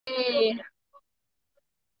Yay!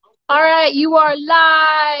 All right, you are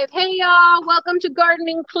live. Hey, y'all. Welcome to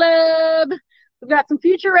Gardening Club. We've got some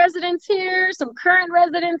future residents here, some current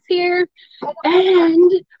residents here,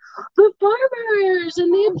 and the farmers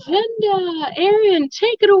and the agenda. Erin,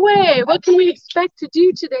 take it away. What can we expect to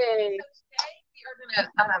do today?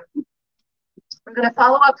 We're going to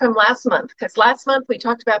follow up from last month, because last month we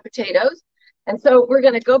talked about potatoes. And so we're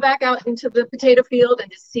going to go back out into the potato field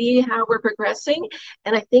and just see how we're progressing.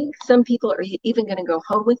 And I think some people are even going to go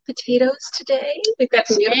home with potatoes today. We've got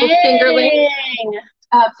some beautiful fingerlings.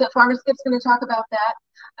 So Farmer Skip's going to talk about that.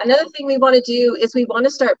 Another thing we want to do is we want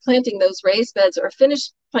to start planting those raised beds, or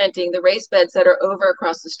finish planting the raised beds that are over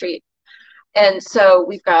across the street. And so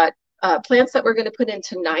we've got plants that we're going to put in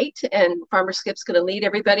tonight, and Farmer Skip's going to lead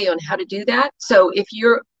everybody on how to do that. So if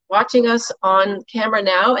you're watching us on camera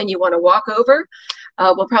now and you want to walk over,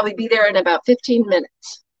 we'll probably be there in about 15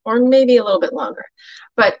 minutes, or maybe a little bit longer.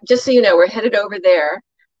 But just so you know, we're headed over there.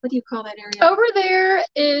 What do you call that area? Over there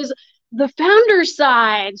is the founder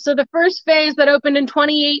side. So the first phase that opened in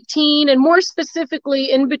 2018, and more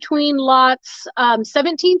specifically in between lots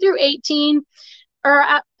 17 through 18, or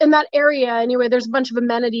in that area anyway, there's a bunch of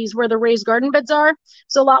amenities where the raised garden beds are.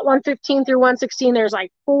 So lot 115 through 116, there's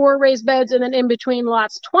like 4 raised beds, and then in between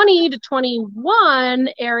lots 20 to 21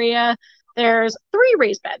 area, there's 3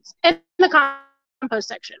 raised beds in the compost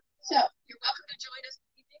section. So you're welcome to join us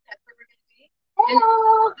this evening. That's where we're going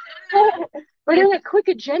to be. We're doing a quick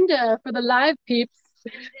agenda for the live peeps.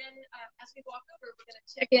 And then as we walk over, we're going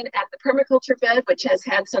to check in at the permaculture bed, which has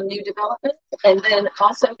had some new development, and then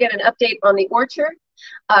also get an update on the orchard.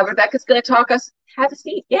 Rebecca's going to talk us, have a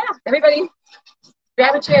seat. Yeah, everybody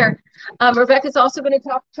grab a chair. Rebecca's also going to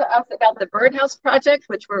talk to us about the birdhouse project,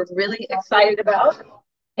 which we're really excited about.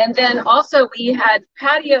 And then also we had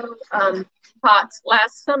patio pots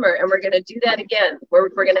last summer, and we're going to do that again. We're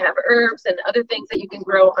going to have herbs and other things that you can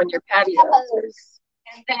grow on your patio.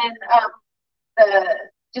 And then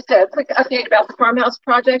just a quick update about the farmhouse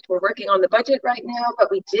project. We're working on the budget right now, but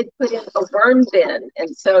we did put in a worm bin,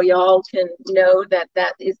 and so y'all can know that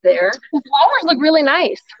that is there. The flowers look really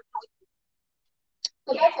nice.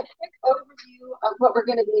 So that's a quick overview of what we're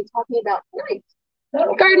going to be talking about tonight.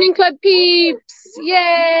 Gardening Club peeps,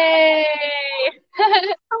 yay! How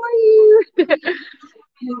are you?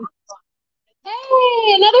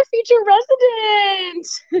 Hey, another future resident.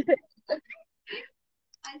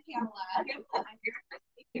 I'm Pamela.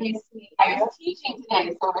 I was teaching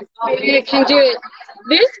today, so maybe I can do it.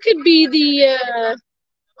 This could be the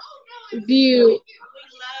view.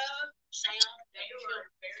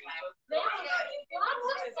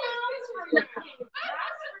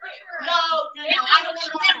 No, I don't want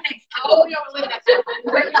to live next to you. Oh, you don't live next to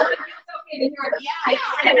you. Yeah, I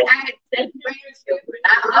said grandchildren. I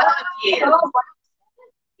love kids.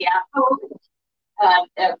 Yeah.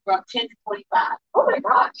 From 10 to 25. Oh my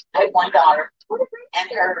gosh. I have one daughter. And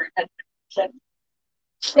her husband.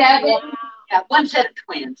 7. Yeah, one set of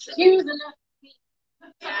twins. She was enough.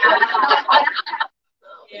 Yeah. I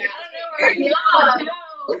don't know where you are.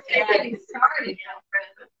 Getting started,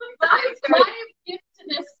 my gift to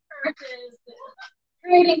this earth is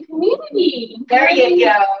creating community. There you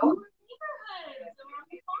go.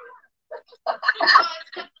 It's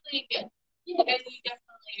definitely good. Yeah, and you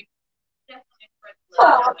definitely spread the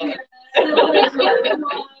love.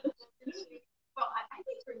 Well, I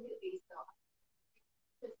think for newbies, though.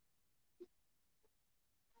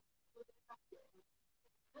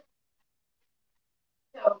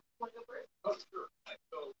 So, want to go first? Oh, sure.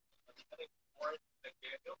 So, I think Warren,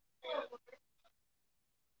 McDaniel, and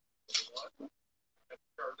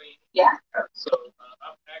Charlene. Yeah. So,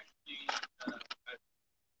 I'm actually, I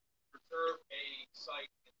preserve a site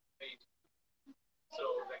in the basement. So,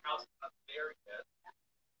 the house is not there yet.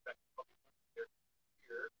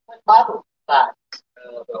 Here. What bottle?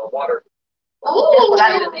 The water. Oh,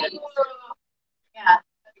 yeah.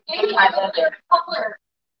 I love it. Color,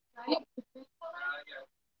 right? Yeah.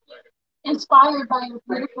 Inspired by your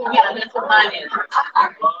beautiful. Yeah, that's what mine is.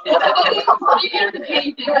 This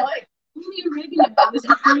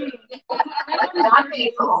is great. Not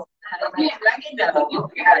maple. Oregano.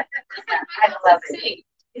 I love it.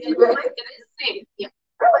 Is it really? It is safe. Yeah.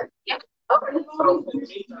 Really? Yeah. Okay. So, in the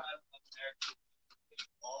meantime, I'm actually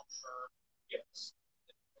long-term gifts.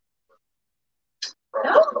 Oh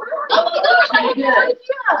my gosh, good.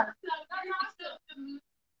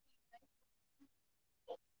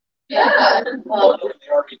 Yeah. Well, They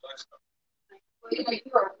already left them. you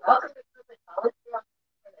are welcome to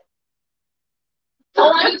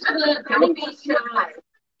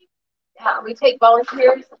yeah, we take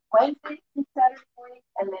volunteers Wednesday and Saturday morning,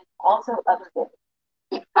 and then also other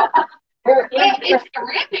days. It's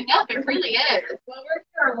ramping up. It really is. Well, we're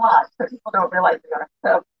here a lot, so people don't realize we are.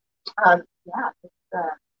 So, yeah,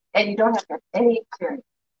 and you don't have to have any experience.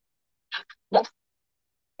 Yes.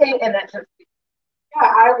 Okay, and that's just. Yeah,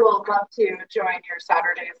 I will love to join your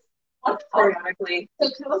Saturdays periodically.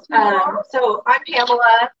 So I'm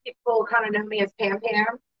Pamela. People kind of know me as Pam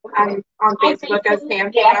Pam. I'm on Facebook as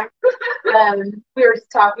Pam Pam. We were just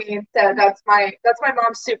talking, so that's my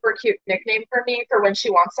mom's super cute nickname for me for when she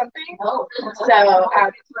wants something. So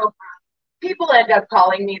people end up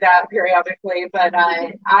calling me that periodically, but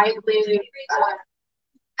I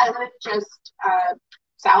live just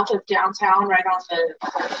south of downtown, right on the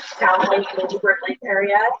town lake in the Newport Lake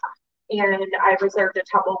area. And I reserved a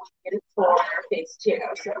couple units for phase 2,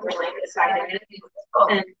 so I'm really excited.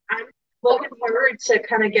 And I'm looking forward to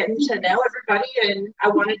kind of getting to know everybody. And I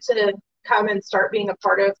wanted to come and start being a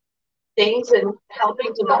part of things and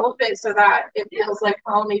helping develop it so that it feels like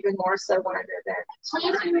home even more so when I live there.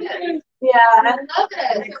 Yeah, I love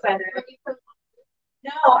it. I'm excited.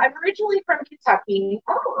 No, I'm originally from Kentucky,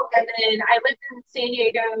 and then I lived in San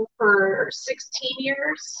Diego for 16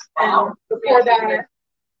 years. And before that,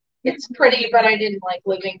 it's pretty, but I didn't like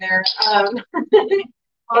living there. And then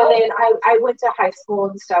I went to high school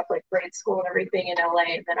and stuff, like grade school and everything in LA,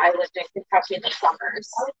 and then I lived in Kentucky in the summers.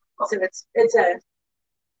 So it's a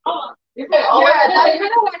yeah, that kind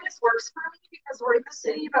of why this works for me, because we're in the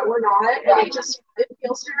city, but we're not, and it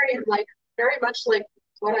feels very much like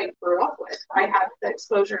what I grew up with. I have the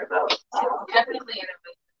exposure of both. So. Definitely.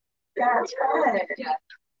 Yeah, that's right. Yeah.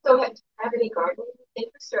 So, do you have any gardening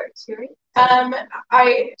interest or experience?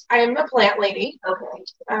 I am a plant lady. Okay.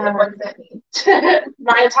 What does that mean?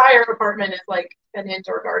 My entire apartment is like an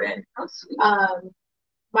indoor garden. Oh, sweet.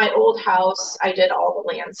 My old house, I did all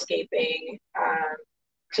the landscaping.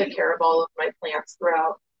 Took care of all of my plants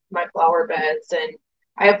throughout my flower beds, and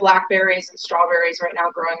I have blackberries and strawberries right now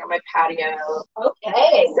growing on my patio.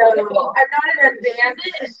 Okay. So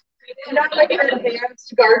I'm not like an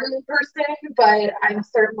advanced garden person, but I'm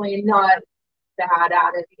certainly not bad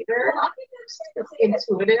at it either. It's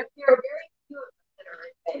intuitive. You're very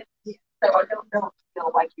intuitive. So I don't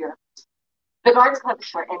feel like the garden club is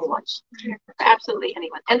for anyone. Absolutely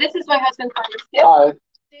anyone. And this is my husband, Carlos. Hi.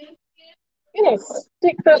 Yes,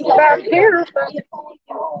 stick this back here. Yeah.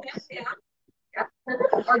 Or is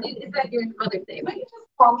that your mother's name? I can just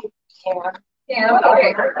call me Pam. Yeah,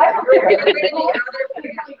 okay.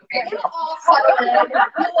 We'll all settle in.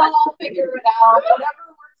 We'll all figure it out. Whatever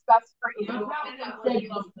works best for you. Pam and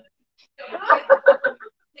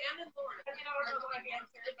Lauren.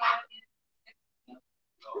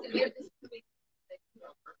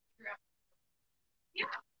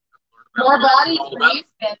 More bodies, please.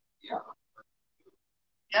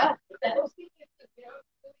 Yeah.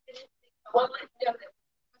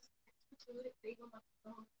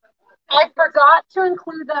 I forgot to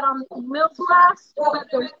include that on the email blast.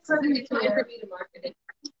 For me to market it.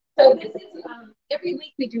 So this is every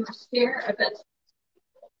week we do a share event,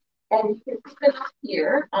 and you can pick them up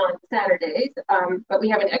here on Saturdays. But we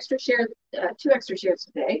have an extra share, 2 extra shares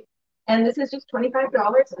today, and this is just $25,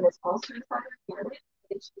 and it's all certified organic.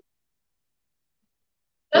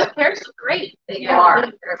 Those pears look great. They are.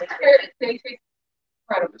 They taste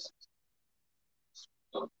incredible.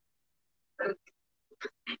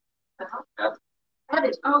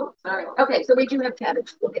 Cabbage. Oh, sorry. Okay, so we do have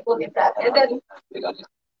cabbage. We'll get that. And then,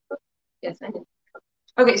 yes, I did.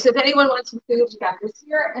 Okay, so if anyone wants some food, we got this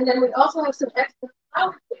here. And then we also have some extra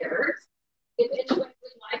flower pears. If anyone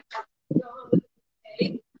would like to go on with the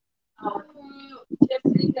day. Just so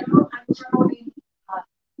you know, I'm growing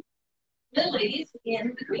lilies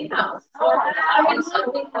in the greenhouse. And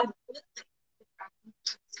so we have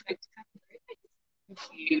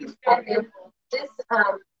and then this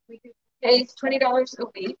we do pay $20 a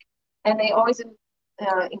week, and they always include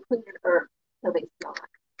an herb, so they smell like.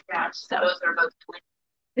 Gosh, so those are both 20.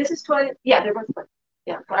 This is 20. Yeah, they're both 20.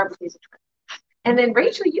 Yeah, flower bouquets are 20. And then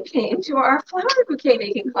Rachel, you came to our flower bouquet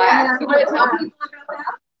making class. You want to tell people about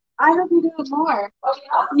that? I hope you do it more. Oh,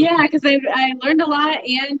 yeah. Yeah, because I learned a lot,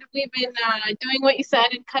 and we've been doing what you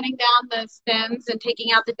said and cutting down the stems and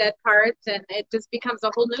taking out the dead parts, and it just becomes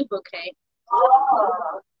a whole new bouquet.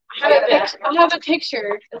 Oh. I have a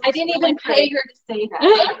picture. I didn't even pay her to say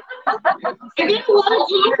that. I get a lot of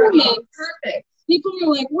compliments. Perfect. People are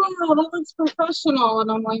like, wow, that looks professional.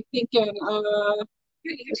 And I'm like thinking,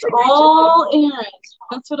 it's all Aaron.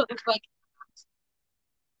 That's what it looks like.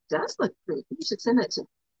 It does look pretty. You should send it to me.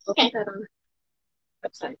 Okay. Put that on the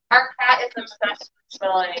website. Our cat is obsessed with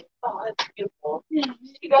smelling. Oh, that's beautiful.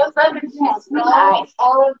 She goes up and she smells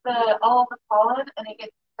all of the pollen, and it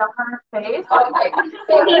gets stuck on her face. Okay.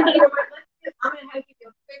 I'm gonna have you do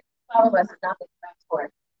a quick flower lesson, not the for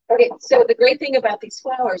it. Okay, so the great thing about these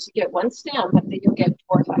flowers, you get one stem, but then you'll get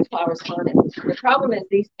 4 or 5 flowers on it. The problem is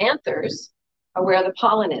these anthers are where the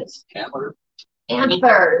pollen is. Antler.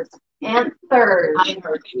 Anthers. Anthers. I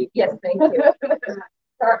heard you. Yes, thank you. Thank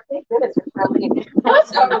goodness for telling me.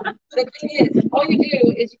 So the thing is, all you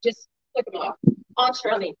do is you just flip them off. On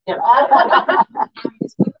Shirley. Yeah. You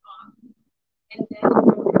just flip them off. And then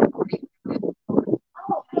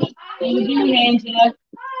Thank you, Angela.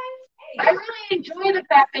 I really enjoy the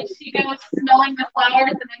fact that she goes smelling the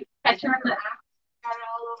flowers and I catch her in the act.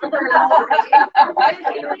 All over her.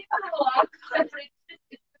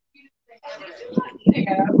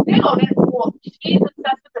 Well, she's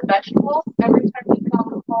obsessed with the vegetables. Every time we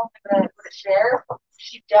come home with a share,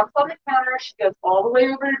 she jumps on the counter. She goes all the way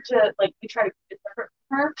over to, like, we try to keep it separate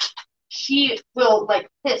from her. She will, like,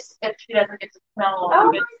 hiss if she doesn't get to smell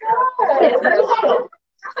oh it. my God.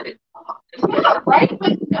 Yeah, right?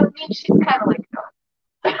 But, I mean, she's kind of like,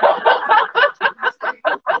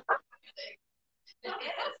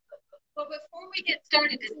 Well, before we get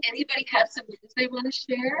started, does anybody have some news they want to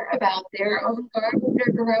share about their own garden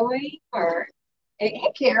they're growing? Or hey,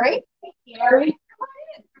 Carrie. Hey, Carrie.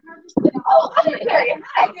 Oh, hi, Carrie.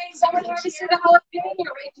 Hi. Okay, someone already said the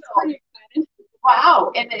jalapeno.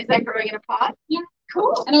 Wow. And is that growing in a pot? Yeah.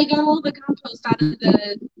 Cool. And I got all the compost out of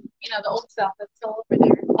the, the old stuff that's still over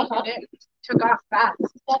there. Uh-huh. And it took off fast.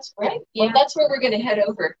 That's great. Yeah. Well, that's where we're going to head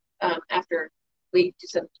over after we do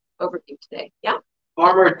some overview today. Yeah.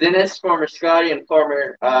 Farmer Dennis, Farmer Scotty, and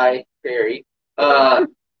Farmer Barry.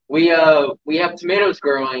 We have tomatoes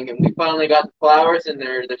growing, and we finally got the flowers, and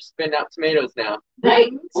they're spitting out tomatoes now.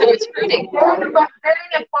 Right. So it's fruiting. they're in a farmer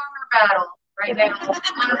battle right now on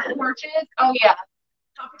the porches. Oh, yeah.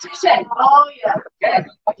 Competition. Oh, yeah. Yeah.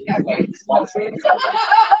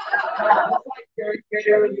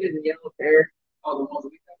 Yellow hair. Oh, the ones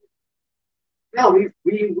we No,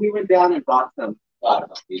 we went down and bought some.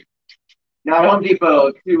 Not Home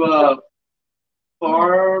Depot to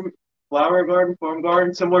farm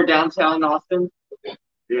garden somewhere downtown Austin.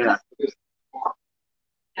 Yeah.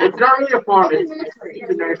 It's not really a farm, it's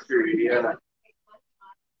a nursery, yeah.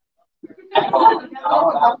 I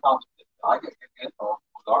get info from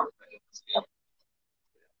garden.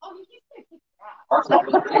 Oh, you can keep that. Ours is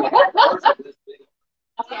this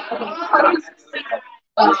big.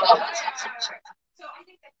 So I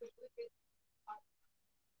think that's a good thing.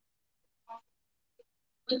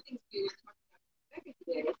 One thing we were talking about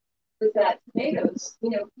today was that tomatoes,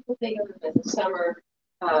 people think of them as a summer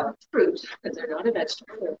fruit because they're not a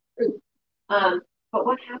vegetable, they're a fruit. But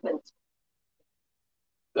what happens?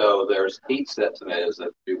 So there's heat set tomatoes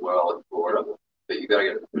that do well in Florida, but you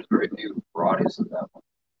gotta there's very few varieties of that one.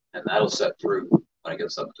 And that'll set through when it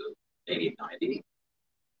gets up to 80, 90.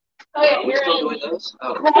 Oh, yeah, We're still doing those?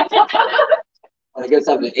 Oh. When it gets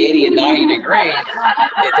up to 80 and 90 degrees,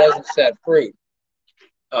 it doesn't set fruit.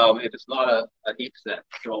 If it's not a heat set.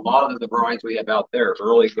 So a lot of the varieties we have out there,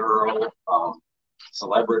 Early Girl,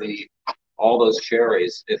 Celebrity, all those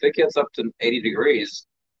cherries, if it gets up to 80 degrees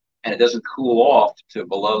and it doesn't cool off to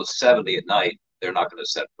below 70 at night, they're not going to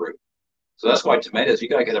set fruit. So that's why tomatoes, you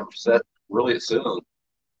got to get them set really soon.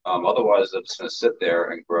 Otherwise, they're just going to sit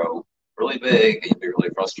there and grow really big and you'll be really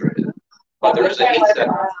frustrated. But there is a heat set.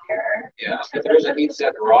 Yeah, if there's a heat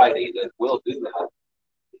set variety that will do that,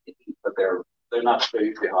 but they're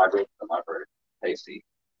usually hybrid, they're not very tasty.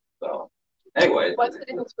 So anyway. What's the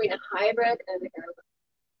difference between a hybrid and an heirloom?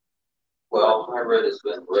 Well, hybrid has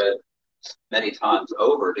been bred many times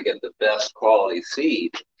over to get the best quality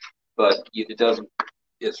seed, but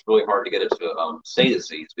it's really hard to get it to stay the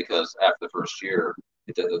seeds because after the first year,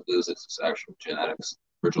 it loses its actual genetics,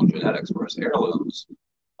 original genetics, whereas heirlooms,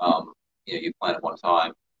 you plant it one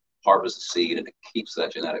time, harvest the seed, and it keeps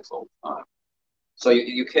that genetics all the time. So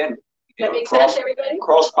you can That makes sense, everybody?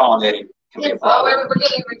 cross-pollinating can be a problem. We're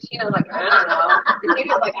getting Regina like, I don't know.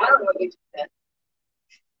 Regina's like, I don't know what you said.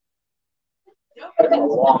 It's a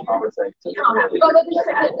long conversation.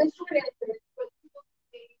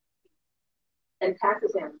 And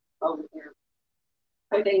passes in over here.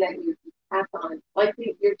 Something that you pass on, like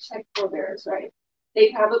your Czech forebears, right?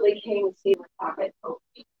 They probably came and see the pocket. Oh,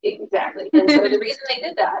 exactly. And so the reason they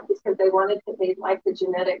did that is because they liked the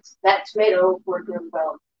genetics. That tomato worked really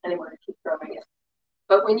well and they want to keep growing it.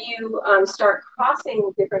 But when you start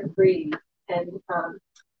crossing different breeds and patent.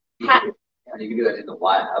 You can do that in the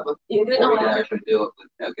lab. You can do it in the or you can lab. actually do it with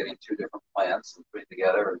getting 2 different plants and putting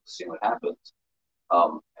together and seeing what happens.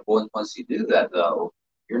 Once you do that, though,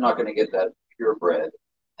 you're not going to get that purebred.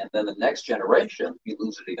 And then the next generation, you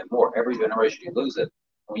lose it even more. Every generation, you lose it.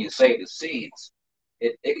 When you save the seeds,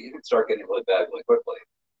 it can start getting really bad really quickly.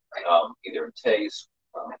 Either in taste,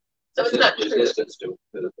 So it's not true. resistance to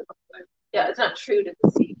the different things. Yeah, it's not true to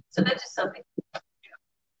the seed. So that's just something.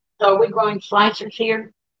 So are we growing slicers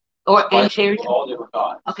here? Or Like, shares? all different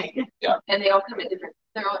kinds. Okay. Yeah. And they all come in different,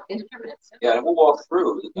 they're all independent. So. Yeah, and we'll walk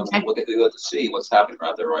through and we'll look at to see what's happening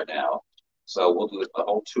right there right now. So we'll do a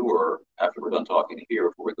whole tour after we're done talking here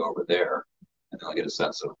before we go over there, and then I'll get a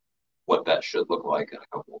sense of what that should look like in a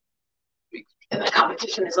couple of weeks. And the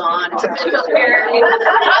competition is on. It's Potato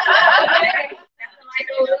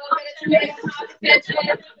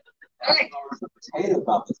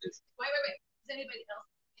competition. Wait. Is anybody else?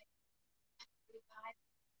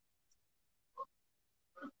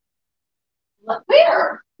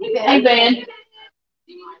 Where? Hey, Ben.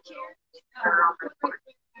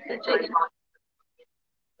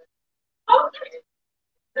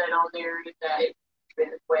 Then on there that when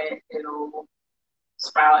it's wet, it'll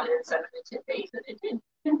sprout in 7 to 10 days, and it did.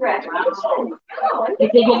 Congratulations. Is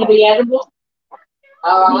it going to be edible?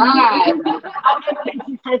 All right. I've never been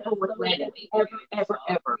successful with lettuce. Ever.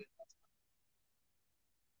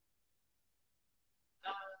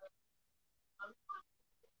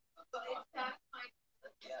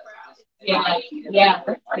 Yeah.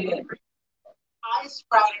 I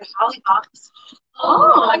sprouted hollyhocks.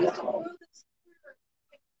 Oh, I love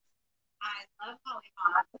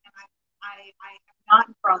hollyhocks, and I have not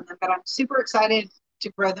grown them, but I'm super excited to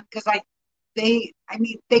grow them because they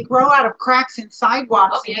grow out of cracks in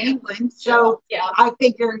sidewalks in England. So I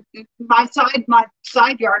figure my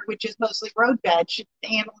side yard, which is mostly road bed, should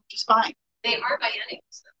handle them just fine. they are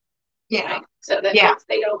biennials. Yeah. Right? So that means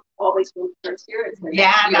they don't always move first year.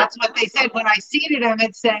 Yeah, that's what they said. When I seeded them,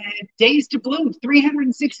 it said days to bloom,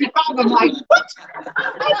 365. I'm like, what?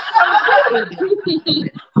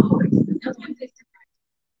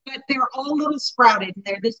 But they're all little sprouted and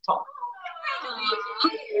they're this tall.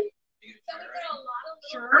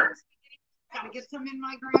 Sure. Gotta get some in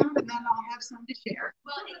my ground and then I'll have some to share.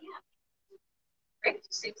 Well,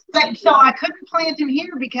 But so I couldn't plant them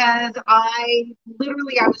here because I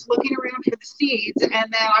was looking around for the seeds, and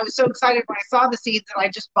then I was so excited when I saw the seeds that I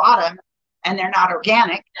just bought them, and they're not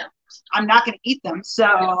organic. I'm not going to eat them, so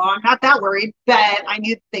I'm not that worried. But I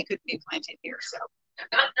knew that they couldn't be planted here, so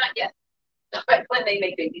not yet. But when they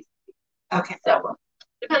make babies. Okay. So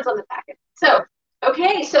depends on the packet. So so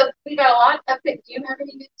we got a lot of it. Do you have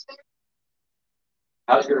any minutes there?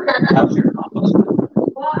 How's your compost?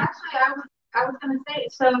 Well, actually, I was going to say,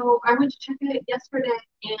 so I went to check it yesterday,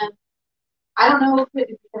 and I don't know if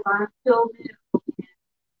it's because I'm still new.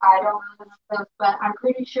 I don't know enough stuff, but I'm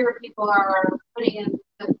pretty sure people are putting in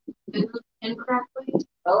the food incorrectly.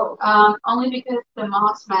 Only because the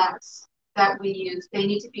moss mats that we use, they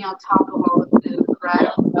need to be on top of all the food,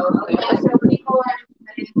 correct? Yeah, so people are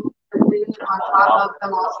putting the food on top of the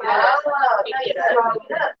moss mats.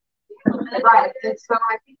 Right, and so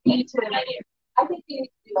I think we need to. I think you need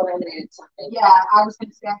to do eliminated something. Yeah, I was going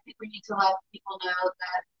to say, I think we need to let people know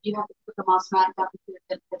that you have to put the moss mat down to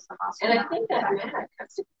fix the moss mat. And I think that mat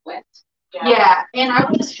has to be wet. Yeah, and I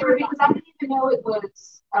wasn't sure because I didn't even know it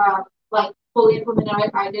was like fully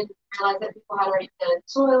implemented. I didn't realize that people had already put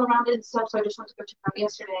soil around it and stuff, so I just went to go check it out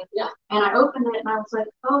yesterday. Yeah. And I opened it and I was like,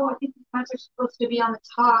 oh, I think these mats are supposed to be on the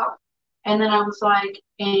top. And then I was like,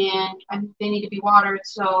 and they need to be watered.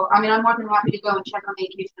 So, I mean, I'm more than happy to go and check on the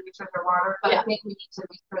occasion to make sure they're watered. But I think we need to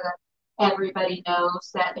make sure that everybody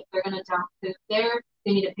knows that if they're going to dump food there,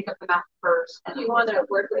 they need to pick up the mat first. And you want to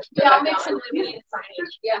work with. I'll make some limited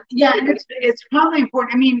signage. Yeah, and it's probably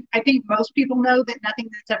important. I mean, I think most people know that nothing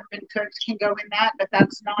that's ever been cooked can go in that, but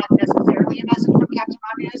that's not necessarily a message from Captain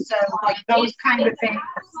Obvious. So, like those kind of things.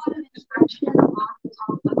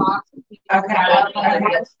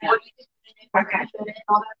 Okay.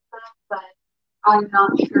 All that stuff, but I'm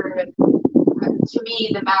not sure if, to me,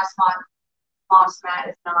 the moss mat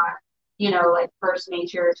is not, like first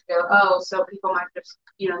nature to go, oh, so people might just,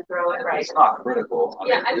 throw it right. It's not critical.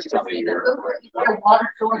 Yeah, I this just time of see year. the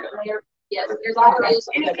water source there. Yes, there's always.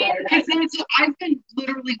 Because I've been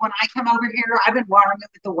literally, when I come over here, I've been watering it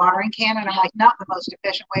with the watering can, and I'm like, not the most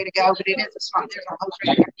efficient way to go, but it is a smart. There's a hose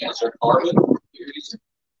right there. Is there carbon you're using?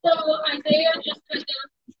 So Isaiah just cut down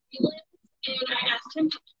some tree limbs, and I asked him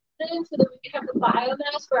to do them so that we could have the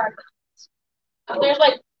biomass for our plants. There's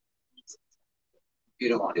like. You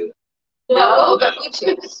don't want to do that. No, but we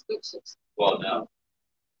choose. Well, no.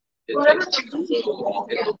 Whatever.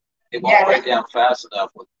 It won't break down fast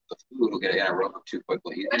enough with the food. Will get anaerobic too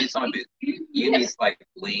quickly. You need something. You need like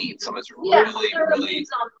lean. Something that's really.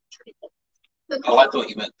 Oh, I thought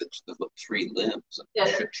you meant the tree limbs.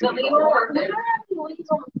 Yes, the lean or leaves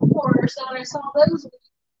on the floor. So when I saw those,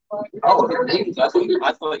 Oh, the leaves. I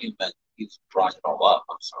thought you meant he's drying it all up.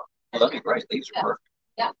 I'm sorry. Well, that'd be great. Leaves are perfect.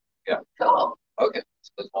 Yeah. Yeah. Cool. Okay.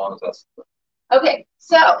 As long as that's. Okay,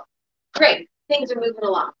 so great. Things are moving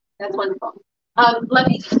along. That's wonderful. Let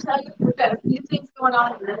me just tell you, we've got a few things going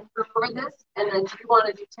on and then record this, and then you want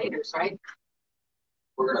to do taters, right?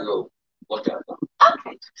 We're gonna go look at them.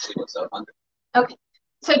 Okay. See what's up under. Okay.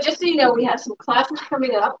 So just so you know, we have some classes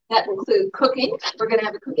coming up that include cooking. We're going to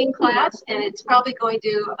have a cooking class, and it's probably going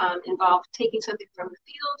to involve taking something from the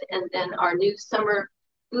field, and then our new summer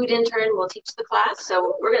food intern will teach the class.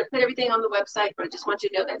 So we're going to put everything on the website, but I just want you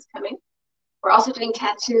to know that's coming. We're also doing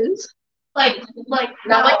tattoos. Like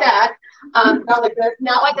not like that. Not like that.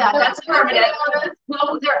 Not like that. That's permanent.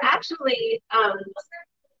 Well, they're actually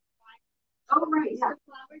oh right,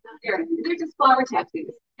 yeah. They're just flower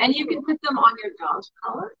tattoos. And you can put them on your dog's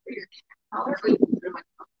collar or your cat collar, or you can put them on your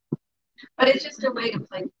collar. But it's just a way to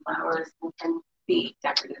play with flowers and be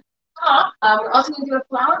decorative. We're also going to do a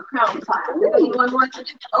flower crown class. If anyone wants to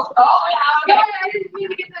do yeah. Okay. I didn't mean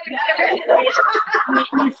to get that.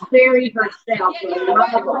 Miss Fairy herself. I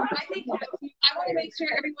think I want to make sure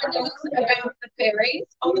everyone knows about the fairies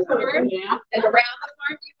on the farm. Yeah. And around the farm.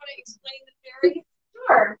 Do you want to explain the fairies?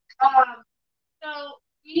 Sure. So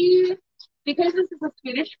because this is a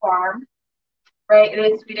Swedish farm, right? It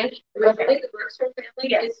is Swedish. Okay. The Bergstrom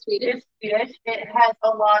family is Swedish. It's Swedish. It has a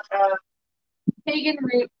lot of pagan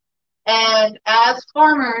roots, and as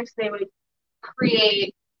farmers, they would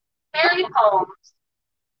create fairy homes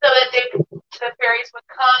so that the fairies would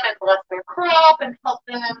come and bless their crop and help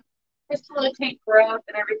them facilitate growth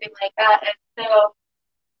and everything like that. And so,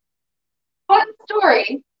 fun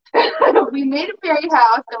story. We made a fairy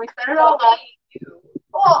house and we set it all up.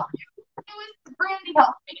 Well, it was Brandy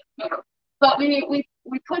helped me, but we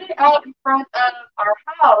put it out in front of our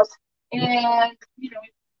house, and we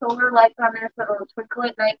solar lights on there so it'll twinkle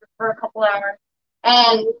at night for a couple hours.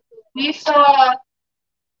 And we saw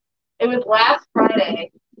it was last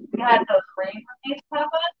Friday. We had those rain release pop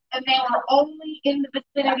up, and they were only in the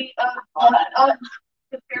vicinity of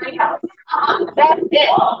the fairy house. That's it.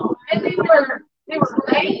 And they were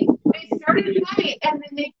white. They started white, and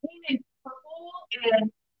then they came in purple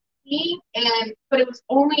and pink, but it was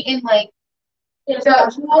only in like this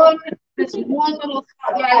one little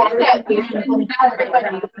spot. Yeah, right in front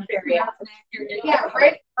of us.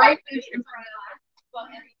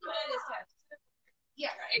 Yeah,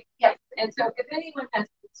 right. Yes. And so if anyone has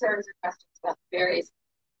concerns or questions about the fairies,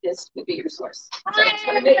 this would be your source. So just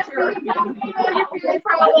want to make sure. I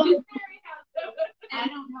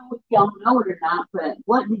don't know if y'all know it or not, but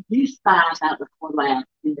what did you spy about the last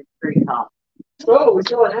in the tree top? Oh, we're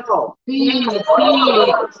showing out. Beautiful.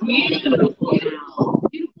 Beautiful.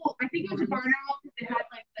 I think it was a barn owl because they had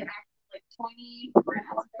like the actual like pointy grass.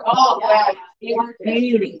 Oh yeah, It was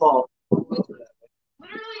beautiful. Literally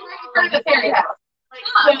right in front of the fairy house.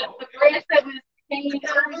 Like the grass that was hanging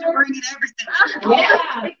over, bringing everything. Yeah,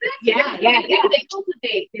 exactly. Yeah. They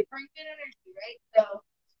cultivate. They bring good energy, right? So.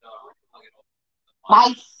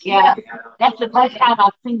 Nice. Yeah. That's the first time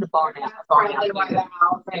I've seen the barn owl. Probably why the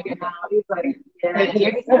house hanging out. He's like,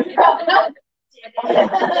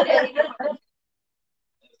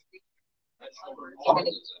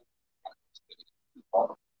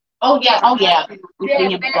 Oh yeah. We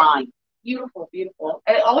see him flying. Beautiful.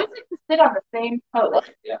 And it always likes to sit on the same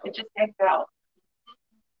post. Yeah. It just hangs out.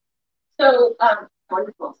 So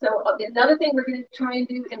wonderful. So another thing we're going to try and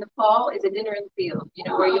do in the fall is a dinner in the field.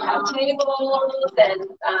 Where you have tables and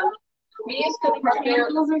we used to prepare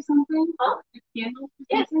Candles or something. Huh? Candles.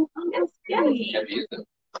 Yes. Have you?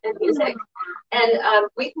 And music. And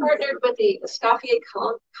we partnered with the Escoffier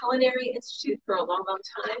Culinary Institute for a long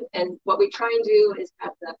time. And what we try and do is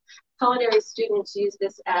have the culinary students use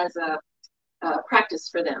this as a practice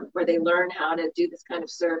for them, where they learn how to do this kind of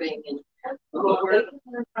serving and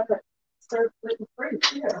Serve with the fruit.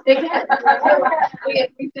 they can.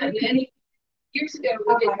 We've done many years ago.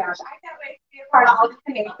 Oh my gosh, I can't wait to be a part of all the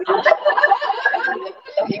things.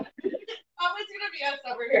 Always gonna be us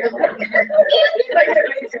over here. So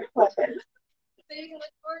you can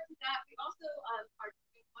look forward to that. We also are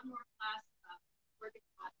doing one more class working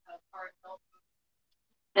on our adult.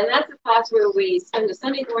 And that's a class where we spend a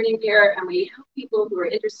Sunday morning here and we help people who are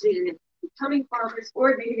interested in becoming farmers,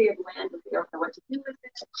 or maybe they have land and they don't know what to do with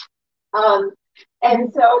it.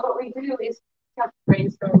 And so what we do is have to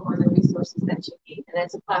brainstorm on the resources that you need. And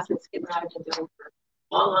it's a class that Skip and I have been doing for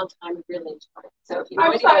a long time. We really enjoy it. So if you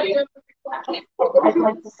know anybody, I'd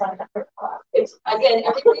like to sign up for the class. it's again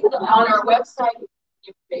everything on our website,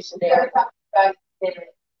 information there.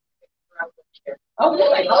 Oh,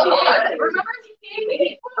 really? Oh, yeah. Remember you gave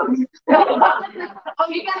me. Oh,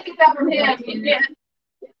 you got to Yeah, yeah.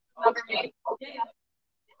 Okay. Yeah.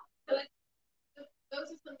 So those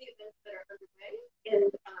are some of the events that are underway.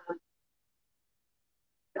 And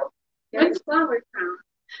when's Flower Crown?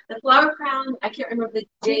 The Flower Crown, I can't remember the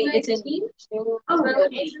date. It's in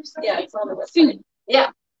yeah, it's on the website. Yeah,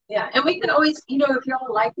 yeah. And we can always, if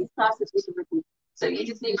y'all like these classes, we can repeat. So you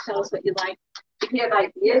just need to tell us what you like. If you have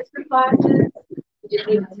ideas for classes, you just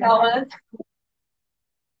need to tell us.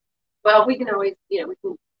 Well, we can always, we can.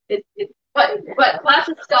 But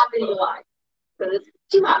classes stop in July, so it's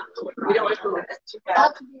too hot. We don't want to limit it too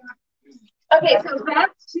fast. Okay, so back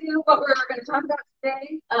to what we're going to talk about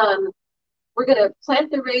today. We're going to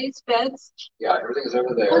plant the raised beds. Yeah, everything is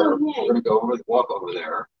over there. Oh, We're going to walk over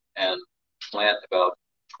there and plant about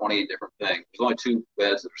 20 different things. There's only 2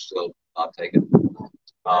 beds that are still not taken.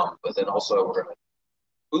 But then also we're going to.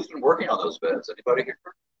 Who's been working on those beds? Anybody here?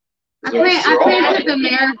 I planted the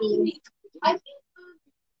marigolds. I think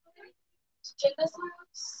Jenna's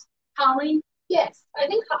house, Holly. Yes, I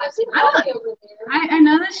think I've seen Holly over there. I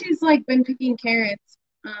know that she's like been picking carrots.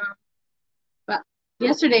 But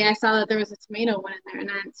yesterday I saw that there was a tomato one in there,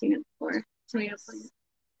 and I hadn't seen it before. Tomato plant.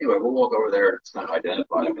 Anyway, we'll walk over there and kind of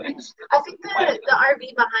identify things. I think the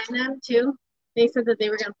RV behind them too. They said that they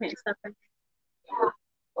were gonna plant stuff in. Yeah.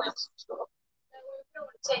 Plants and stuff.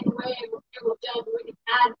 Take away and we'll we can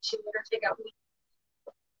add to it or take out weeds.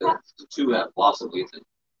 The 2 have lots of weeds in.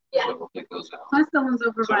 Yeah. So we'll take those out. Plus the ones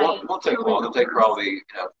over So by. we'll take long. It'll take probably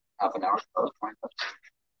half an hour, 20 minutes.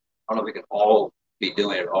 I don't know if we can all be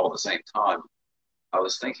doing it all at the same time. I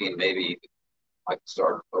was thinking maybe I could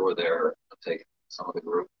start over there and take some of the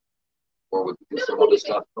group, or we could do some other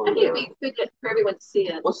stuff over there. I think it'd be good for everyone to see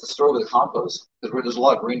it. What's the story with the compost? Because there's a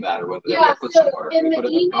lot of green matter with it. Yeah, Put so somewhere. in the put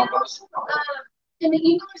it email, in compost. In the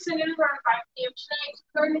email I sent over our 5 p.m. tonight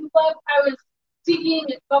gardening club, I was seeking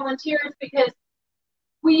volunteers because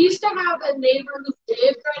we used to have a neighbor who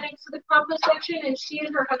lived right next to the compost section, and she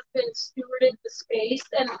and her husband stewarded the space.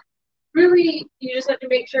 And really, you just have to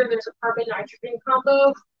make sure there's a carbon nitrogen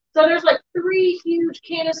combo. So there's like 3 huge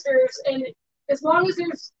canisters, and as long as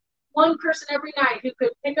there's one person every night who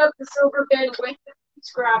could pick up the silver bin with the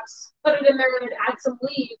scraps, put it in there, and add some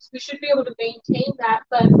leaves, we should be able to maintain that.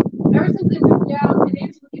 But ever since they moved out, and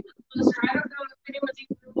Angela was there, I don't know if anyone's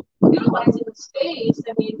even utilizing the space.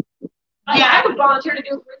 I mean, I would volunteer to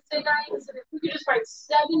do Wednesday nights, and if we could just find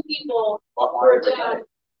 7 people for a day,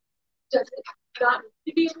 does it not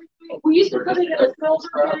need to be? We used to put it in a silver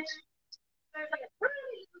bin. There's like a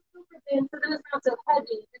tiny little silver bin, so then it's not so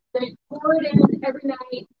heavy. They pour it in every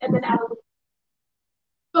night and then add a little.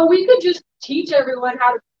 But we could just teach everyone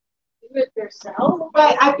how to do it themselves.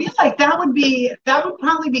 But I feel like that would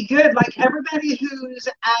probably be good. Like everybody who's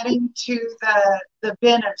adding to the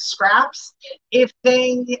bin of scraps, if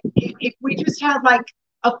we just have like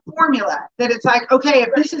a formula that it's like, okay,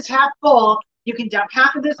 if this is half full, you can dump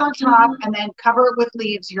half of this on top and then cover it with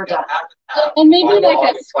leaves, you're done. And maybe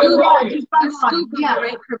like a scoop, Yeah. the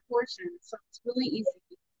right proportion, so it's really easy.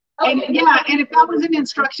 And and if that was an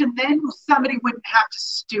instruction, then somebody wouldn't have to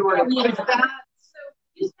steward it. Yeah. So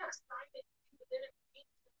you just have to sign it within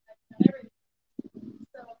everything.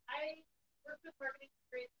 So I work with marketing to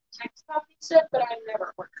create text copy stuff, but I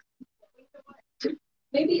never work.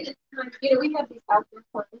 Maybe it's time, we have these outdoor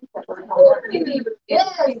plants that we're working in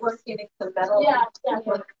some metal. Yeah,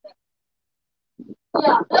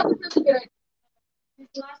 that's a really good idea.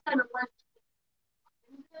 Last time it worked.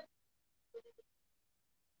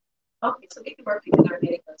 Okay, so we can work together and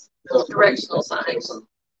getting those directional signs. Take some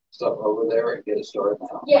stuff over there and get it started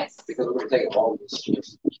now. Yes. Because we're going to take all this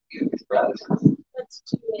huge strategy. Let's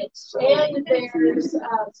do it. And there's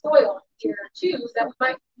soil here too that we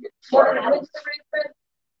might more add into the raised bed.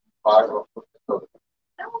 Okay,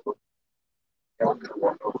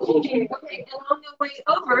 and on the way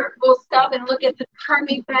over, we'll stop and look at the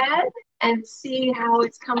permy bed and see how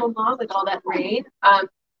it's come along with all that rain.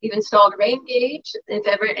 We've installed a rain gauge. If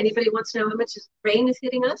ever anybody wants to know how much rain is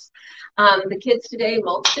hitting us, the kids today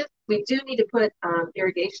mulched it. We do need to put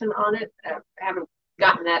irrigation on it. I haven't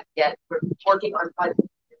gotten that yet. We're working on it.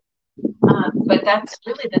 But that's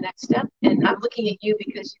really the next step. And I'm looking at you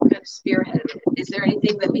because you kind of spearheaded it. Is there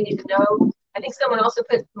anything that we need to know? I think someone also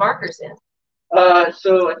put markers in.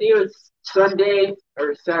 So I think it was Sunday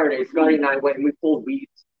or Saturday. Scotty and I went and we pulled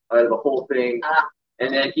weeds out of the whole thing.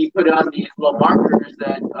 And then he put on these little markers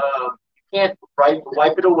that you can't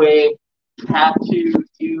wipe it away. You have to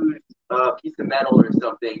use a piece of metal or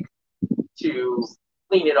something to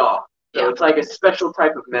clean it off. So it's like a special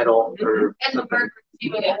type of metal. Or and the bird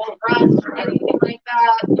receiving it won't rust or anything like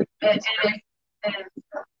that. And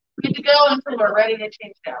good to go until we're ready to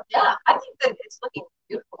change it out. Yeah, I think that it's looking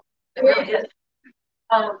beautiful. It really is.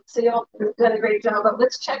 So y'all done a great job, but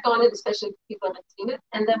let's check on it, especially if people haven't seen it.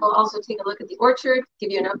 And then we'll also take a look at the orchard,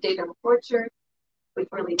 give you an update on the orchard. We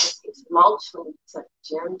really just need some mulch. We need some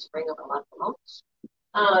Jim to bring up a lot of mulch.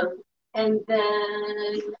 And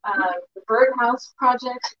then the birdhouse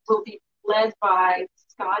project will be led by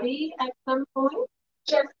Scotty at some point.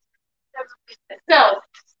 Yes. So,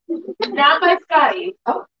 not by Scotty.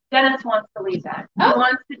 Oh. Dennis wants to lead that. He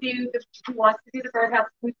wants to do the birdhouse.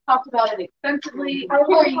 We've talked about it extensively.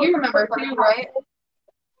 Corey, you remember too, right?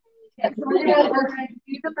 Yes, so we're gonna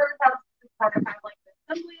do the birdhouse kind of like the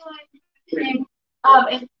assembly line thing.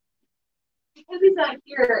 And because he's not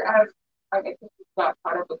here, I guess he's got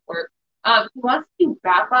caught up with work. He wants to do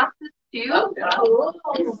bat boxes too.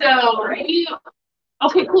 So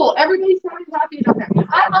okay, cool. Everybody's happy. Okay.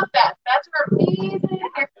 I love bats. Bats are amazing.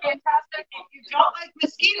 They're fantastic. If you don't like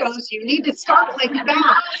mosquitoes, you need to start like bats.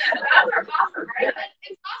 Bats are awesome, right?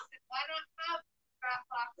 It's awesome. Why not have bat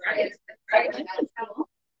boxes? Right.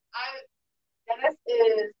 Dennis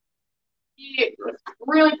is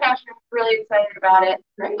really passionate, really excited about it.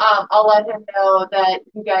 Right. I'll let him know that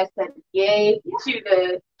you guys said yay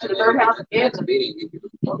to the birdhouse.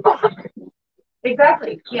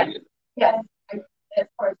 Exactly. Yes. Yes. As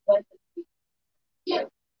far as what yeah.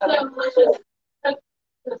 So let's just put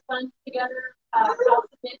the funds together.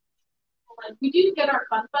 We do get our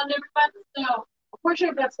fund every month, so a portion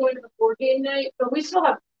of that's going to the board game night, but we still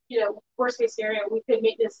have, worst case scenario, we could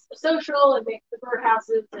make this a social and make the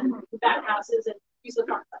birdhouses and the bat houses and use the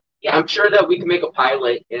fund. Yeah, I'm sure that we can make a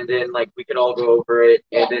pilot and then like we could all go over it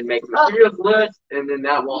and then make a materials list and then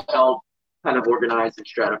that will help kind of organize and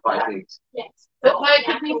stratify things. Yes. That's why it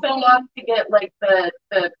took me so long to get like the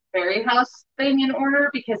fairy house thing in order,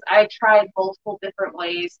 because I tried multiple different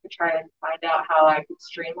ways to try and find out how I could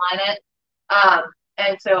streamline it.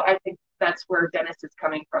 And so I think that's where Dennis is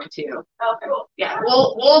coming from too. Oh, cool. Yeah,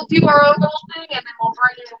 we'll do our own little thing and then we'll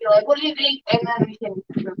bring it and be like, what do you think? And then we can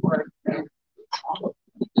move forward.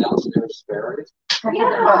 Downstairs fairies. Yeah.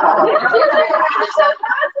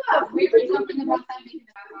 We were talking about that because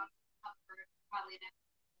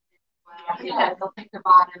yeah, they'll pick the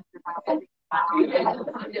bottom. That's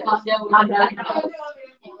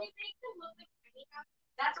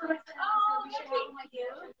what I said. Oh, we should hang with you.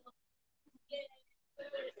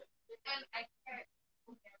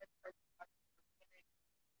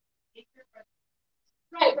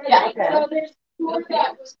 Right. Yeah. Okay. So there's more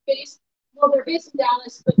that was based. Well, they're based in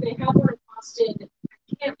Dallas, but they have one in Austin. I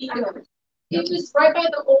can't think of it. It was right by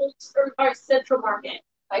the old Central Market.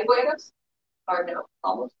 Like Buenos? Or no,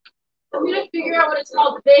 almost. I'm gonna figure out what it's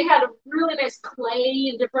called. But they had a really nice clay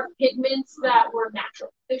and different pigments that were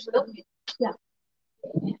natural. There's no. Yeah.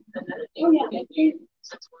 Oh yeah.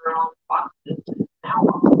 Since we're on boxes now.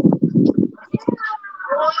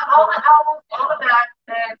 All of that.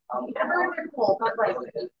 They're cool, but like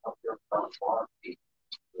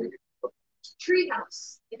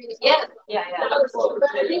Treehouse. Yeah.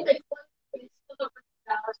 But I think they still don't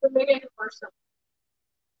 $1, but maybe I can first them.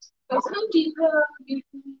 But Home Depot,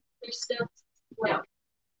 usually their stuff, like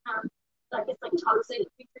it's like toxic.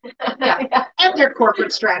 Yeah. And their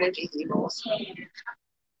corporate strategy evil. So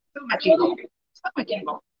much evil. So much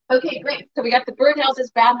evil. Okay, great. So we got the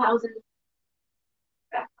birdhouses, bat houses,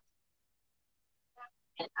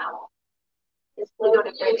 and owl.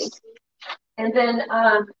 And then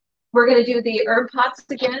we're going to do the herb pots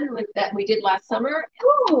again that we did last summer.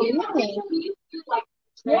 Oh, yeah,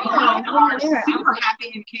 I was super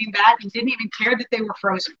happy and came back and didn't even care that they were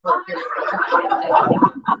frozen.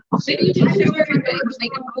 So you just show everybody who's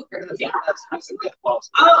making poker. Yeah, that's basically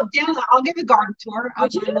close. Oh, yeah, I'll give a garden tour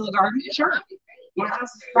of my little garden. Sure. Yeah,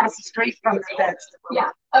 across the street from the beds.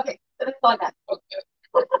 Yeah. Okay. So that's all I got. Okay.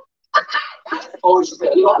 Oh, she said,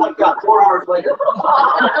 oh my God, 4 hours later.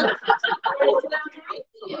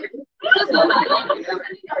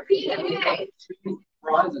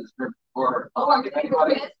 Prizes for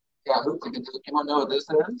anybody. Yeah, who can anyone know what this is?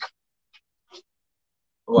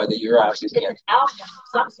 What that you're asking? Owl,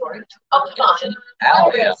 some sort. Oh, come on.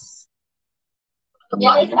 Owl, yes. I'll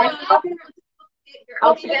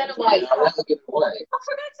be that away. That'll get away.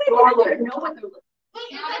 Garlic. No one knows.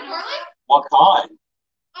 What kind?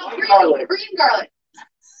 Oh, green garlic.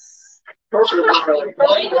 Purple garlic.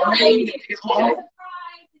 Green.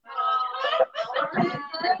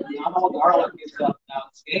 Not all garlic is out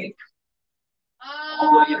skate.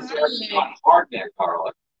 Although it's not hardneck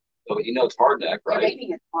garlic. So you know it's hardneck, right? They're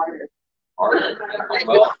making it harder. Harder.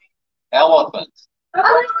 Well, elephant.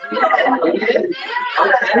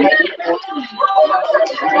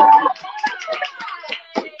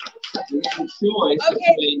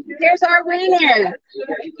 Okay, here's our winner.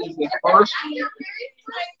 First, You're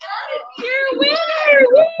a winner!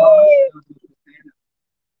 Woo!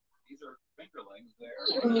 these are fingerlings there.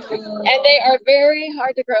 And they are very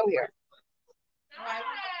hard to grow here.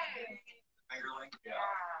 Fingerling, yeah.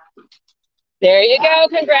 There you go.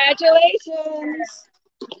 Congratulations.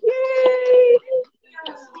 Yay.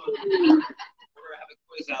 We're gonna have a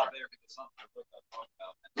quiz out there because something I talked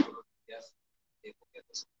about. Yes, people get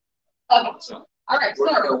this. Okay. So, All right. we're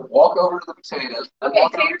gonna walk over to the potatoes. Okay,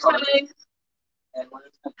 tater time. And we're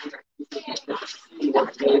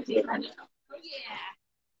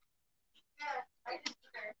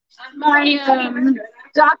My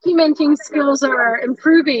documenting skills are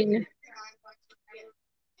improving.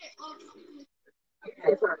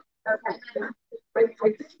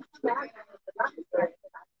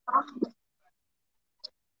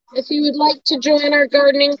 If you would like to join our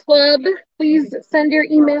gardening club, please send your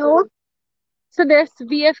email to this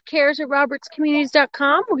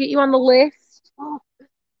vfcares@robertscommunities.com. We'll get you on the list.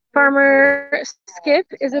 Farmer Skip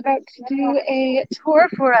is about to do a tour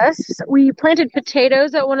for us. We planted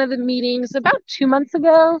potatoes at one of the meetings about 2 months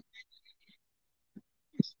ago.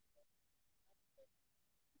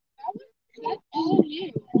 But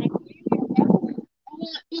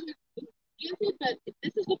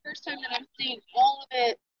this is the first time that I'm seeing all of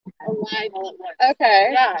it alive all at once. Okay.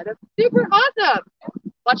 Yeah, that's super awesome.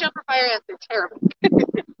 Watch out for fire ants; they're terrible.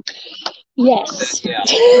 Yes. Yeah.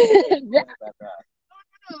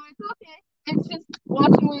 No, it's okay. It's just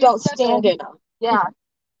watching when Don't stand in them. Yeah.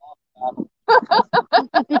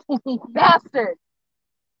 Bastard.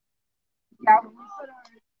 Yeah.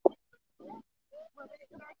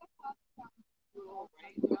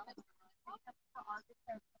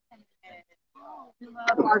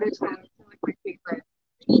 Artichokes, like my favorite.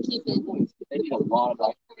 They need a lot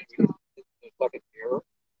of fucking air,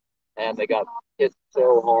 and they got hit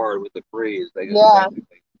so hard with the breeze. They just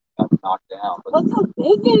basically got knocked down. But Look how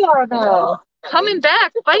big they are, though. Coming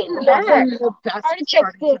back, fighting back.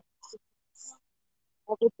 Artichoke sticks.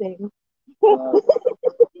 Everything.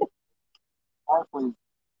 partially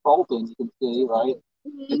bolting, you can see, right?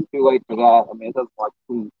 It's too late for that. I mean, it doesn't like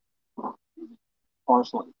food.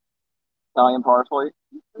 Parsley. Italian parsley.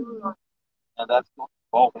 And that's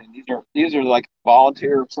bolting. These are like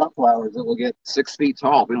volunteer sunflowers that will get 6 feet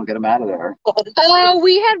tall if we don't get them out of there. Oh,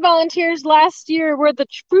 we had volunteers last year where the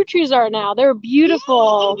fruit trees are now. They're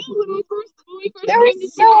beautiful. They're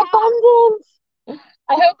so abundant.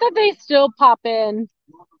 I hope that they still pop in.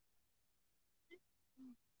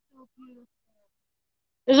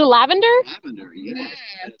 Is it lavender? Lavender, yeah.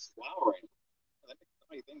 And it's flowering. I think so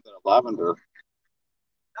many things that are lavender.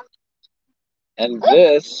 And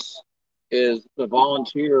this is the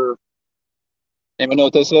volunteer. Anyone know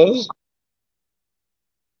what this is?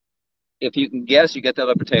 If you can guess, you get the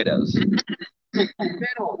other potatoes. The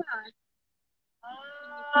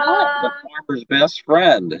farmer's best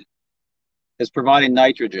friend is providing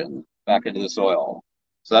nitrogen back into the soil.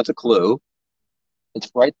 So that's a clue. It's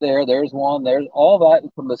right there. There's one. There's all that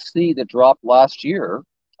from the seed that dropped last year.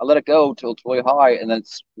 I let it go till it's really high and then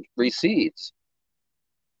it reseeds.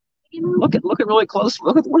 Look at really close.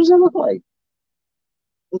 Look at what does that look like?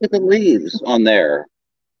 Look at the leaves on there.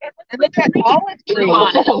 And look at olive tree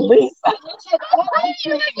on it. Look at the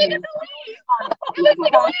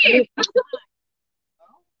leaves.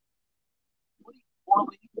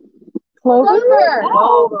 Clover.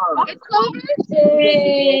 It's clover.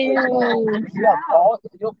 Yeah, tall.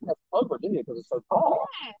 You don't have clover, do you? Because it's so tall.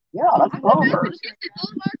 Yeah, that's clover.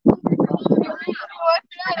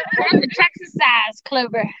 And the Texas size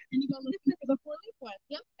clover. And you go look for the 4-leaf one.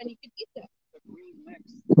 Yep, and you can eat them.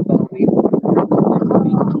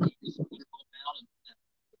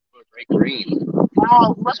 Great green.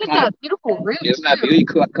 Wow, look at that beautiful root. Isn't that beauty?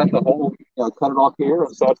 Cut the whole, cut it off here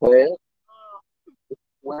and saute it.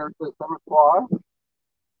 Where's the summer squash?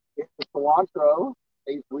 It's the cilantro.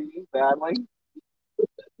 They bleeding badly.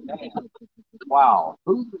 Man. Wow.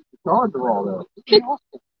 Who's in charge of all this?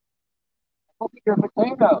 Look at your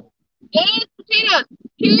potato. It's potatoes.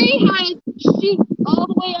 Carrie has sheep all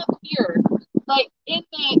the way up here. Like in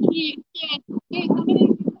the he how many?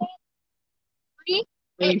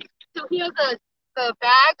 3? So he has the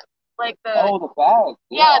bag, like the the bag.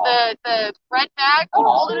 yeah, the red bag. He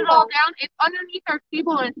folded it all down. It's underneath our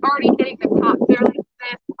table and it's already hitting the top. They're like this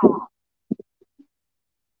tall.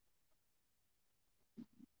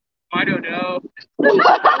 I don't know. That's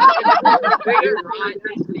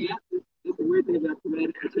the weird thing about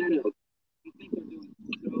tomato potatoes. You think they're doing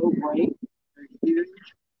so great, they're huge,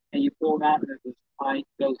 and you pull them out and they're just tiny.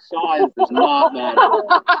 Those size does not matter.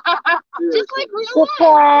 Just like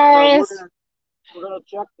Surprise! So we're gonna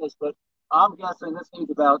check this, but I'm guessing this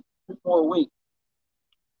needs about 2 more weeks.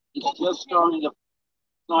 It's just starting to,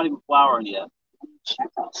 it's not even flowering yet.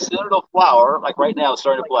 Soon it'll flower, like right now it's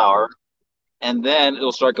starting to flower, and then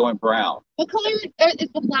it'll start going brown. What color is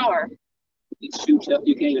the flower? It's too,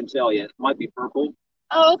 you can't even tell yet. It might be purple.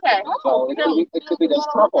 Oh, okay. So it could be this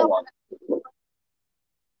purple one.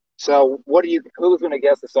 So what do you, who's gonna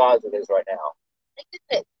guess the size it is right now?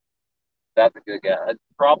 That's a good guess. It's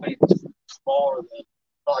probably smaller than,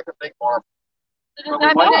 like a big marble. Does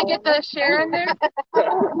that mean I get the share in there?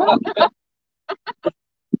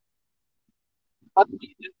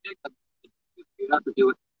 You have to do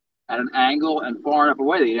it at an angle and far enough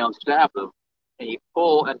away that you don't stab them. And you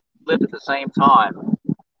pull and lift at the same time.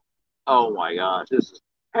 Oh my gosh, this is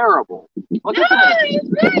terrible. Look at that. It's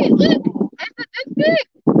great. Look, it's big.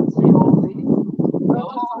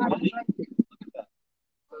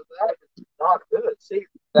 That is not good. See,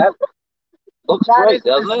 that looks great,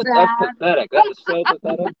 doesn't it? That's pathetic. That is so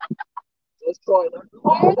pathetic. Let's try it.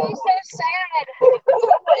 Why are they so sad?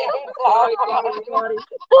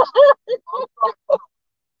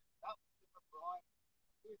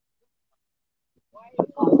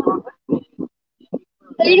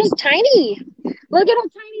 They're just tiny. Look at how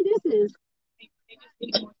tiny this is.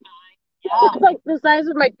 It's like the size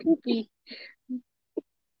of my cookie.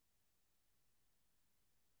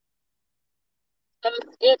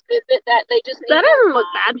 Is it that they just that doesn't look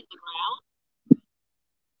bad.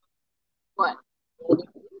 What? What?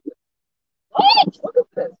 Look at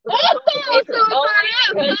this.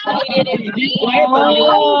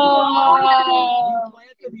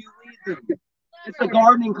 It's the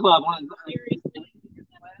gardening club.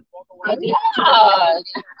 Yeah.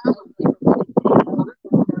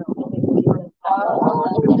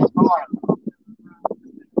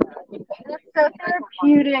 It's so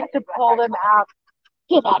therapeutic to pull them out.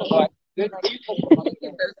 Get out of here. Get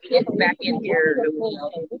those back in here.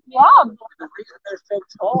 Yeah. The reason they're so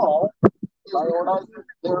tall,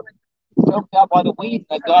 they're choked out by the weeds.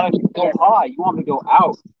 They gotta go high. You want them to go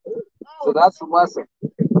out. So that's the lesson.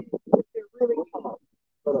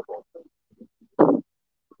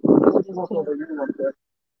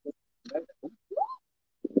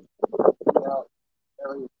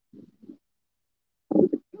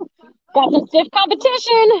 Got some stiff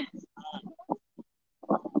competition.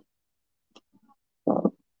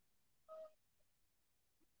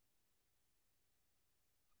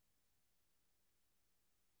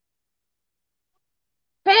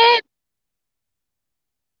 Pip.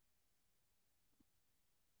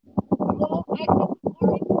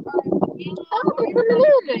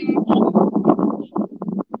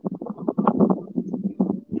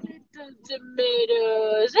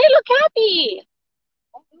 Tomatoes. They look happy.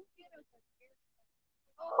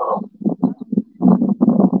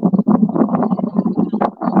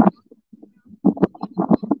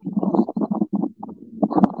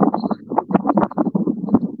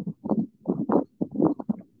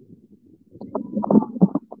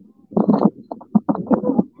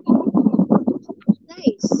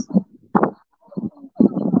 Nice.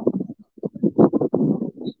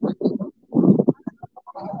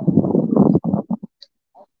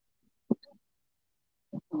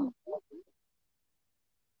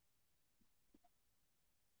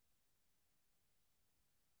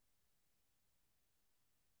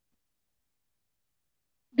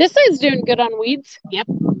 This side's doing good on weeds. Yep.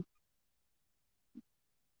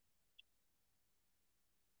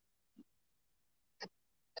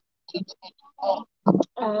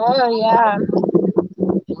 Oh, yeah.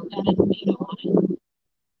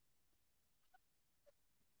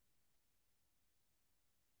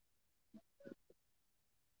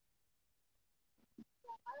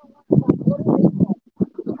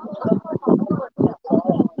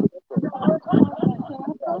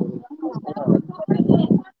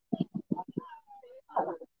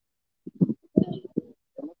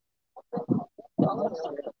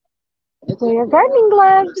 Wear your gardening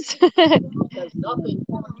gloves. There's nothing.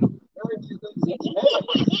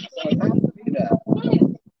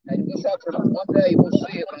 And just after one day, we'll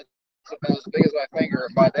see if it's about as big as my finger.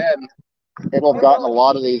 And by then, it'll have gotten a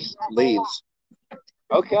lot of these leaves.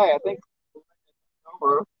 Okay, I think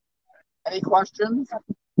over. Any questions?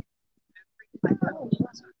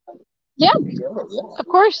 Yeah, of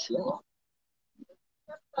course.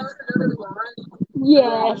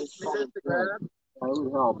 Yes.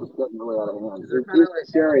 It's getting really out of hand. These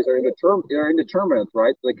cherries are indeterminate,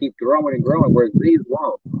 right? So they keep growing and growing, whereas these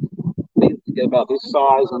won't. These get about this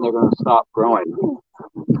size and they're going to stop growing.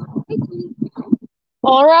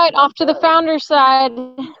 All right, off to the founder side.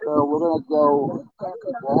 So we're gonna go.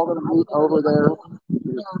 We're all gonna meet over there.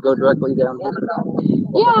 Just go directly down here.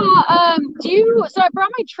 Yeah. So I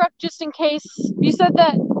brought my truck just in case. You said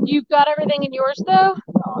that you've got everything in yours though.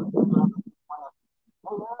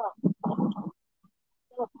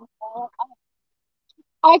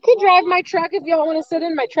 I could drive my truck if y'all want to sit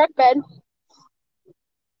in my truck bed.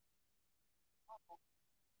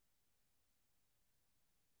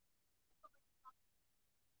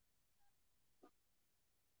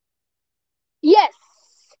 Yes.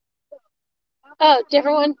 Oh,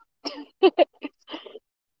 different one.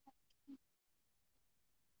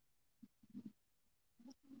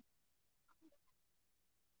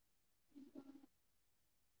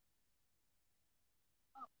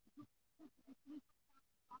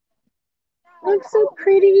 Looks so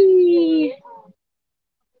pretty.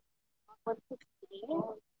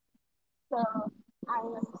 So I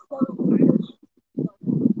am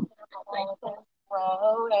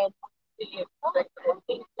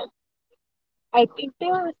I think they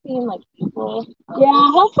were seeing like April.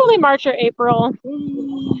 Yeah, hopefully March or April.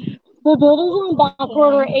 The building's in the back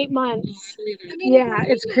order 8 months. Yeah,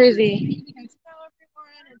 it's crazy.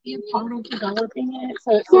 Be a part of developing it.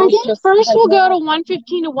 So I think first we'll go to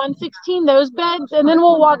 115 to 116, those beds, and then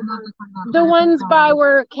we'll walk the ones by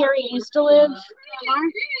where Carrie used to live.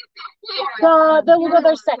 Then we'll go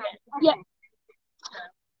there second. Yeah.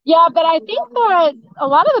 Yeah, but I think that a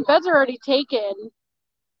lot of the beds are already taken.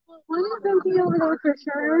 One is empty over there for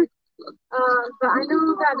sure. But I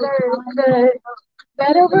know that the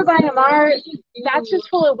bed over by Amar, that's just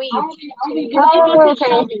full of weeds. Oh, okay.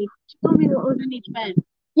 Tell me what was in each bed.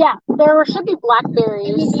 Yeah, there should be blackberries.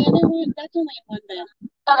 And then the other one, that's only one bed.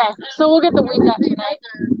 Okay, so we'll get the weeds out tonight.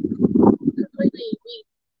 Completely weeds.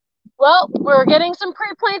 Well, we're getting some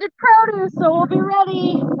pre-planted produce, so we'll be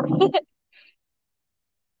ready.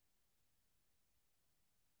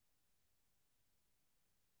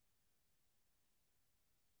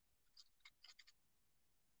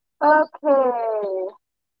 Okay.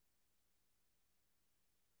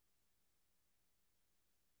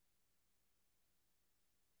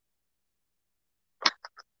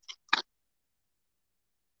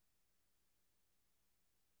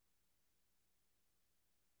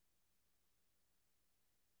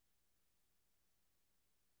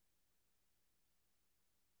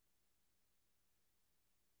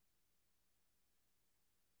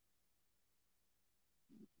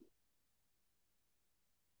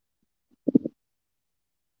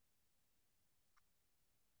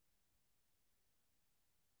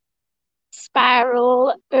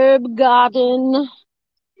 Spiral herb garden.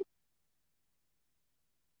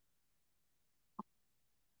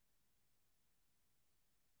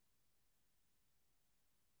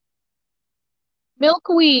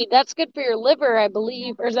 Milkweed, that's good for your liver, I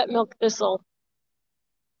believe. Or is that milk thistle?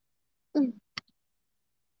 The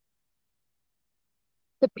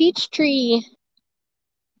peach tree.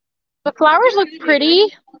 The flowers look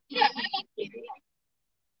pretty.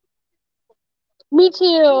 Me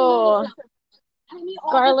too.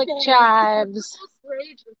 Garlic chives. So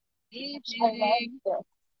cute.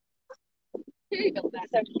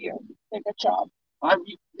 Good job. I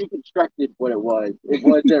reconstructed what it was. It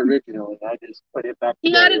was the original, and I just put it back He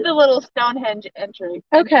together. added the little Stonehenge entry.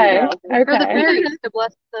 Okay. Okay. Okay. For the fairies to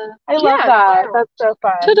bless the. I love that. That's so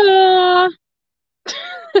fun. Ta-da!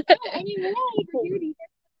 I mean, really,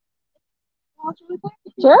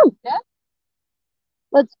 Sure. Yeah.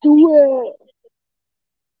 Let's do it.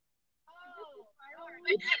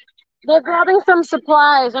 They're grabbing some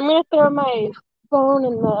supplies. I'm gonna throw my phone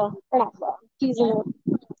in the keys in the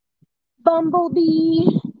bumblebee.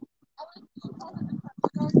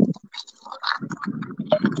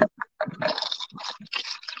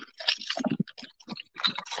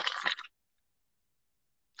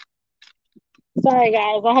 Sorry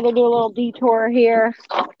guys, I had to do a little detour here.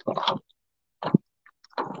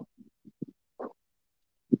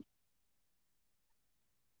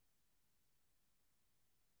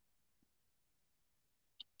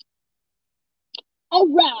 All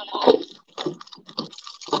right.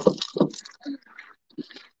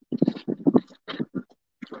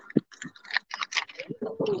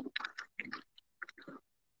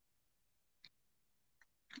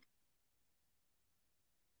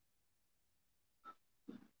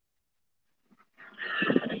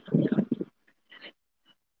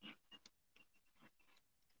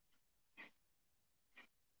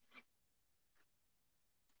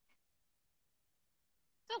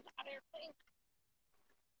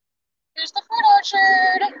 Here's the fruit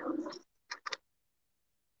orchard.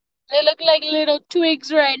 They look like little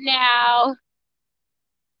twigs right now.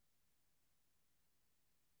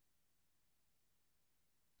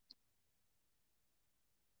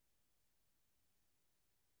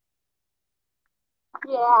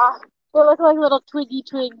 Yeah, they look like little twiggy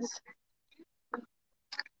twigs.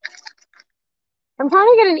 I'm trying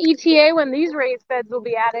to get an ETA when these raised beds will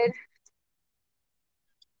be added.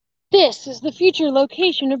 This is the future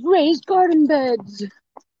location of raised garden beds.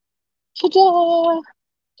 Ta-da!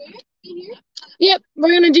 Yep,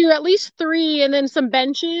 we're gonna do at least 3 and then some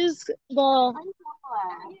benches. Yep,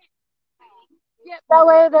 that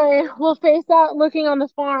way they will face out looking on the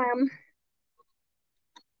farm.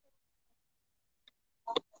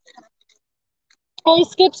 Hey,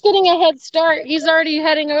 Skip's getting a head start. He's already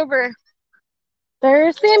heading over.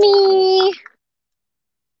 There's Sammy.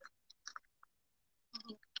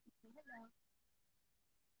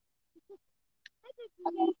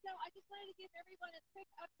 Okay, so I just wanted to give everyone a quick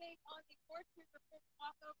update on the orchard before we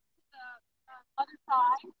walk over to the other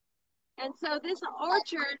side. And so this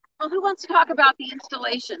orchard, well, who wants to talk about the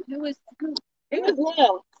installation? It was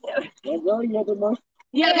Will. You had the most.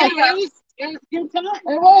 Yeah, it was a good time.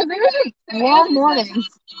 It was a long morning. Tell us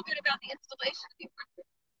a little bit about the installation of the orchard.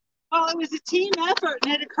 Well, it was a team effort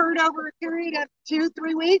and it occurred over a period of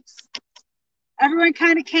 2-3 weeks. Everyone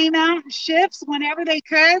kind of came out in shifts whenever they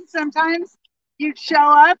could. Sometimes you'd show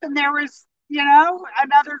up and there was,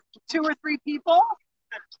 another 2 or 3 people.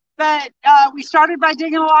 But we started by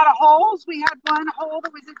digging a lot of holes. We had one hole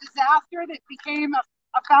that was a disaster that became a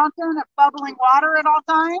fountain of bubbling water at all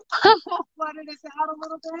times. Flooded us out a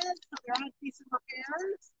little bit, so there had to be some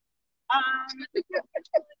repairs.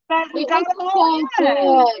 But we got them all in.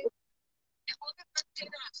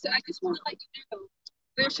 So I just want to let you know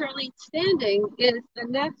where Charlene's standing is the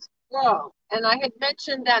next row. And I had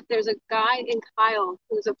mentioned that there's a guy in Kyle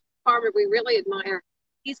who's a farmer we really admire.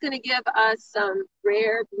 He's going to give us some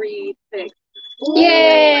rare breed figs.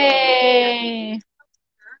 Yay! And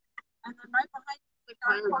then right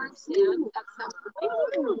behind the farm stand.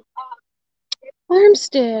 Farm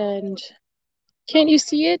stand. Can't you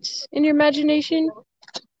see it in your imagination?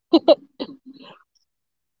 So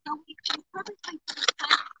we purposely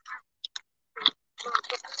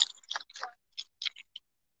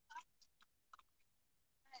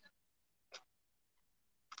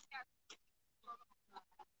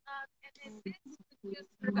and then this is just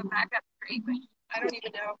sort of a backup tree, but I don't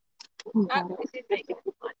even know. It did make it.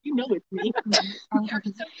 You know it's me.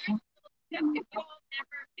 You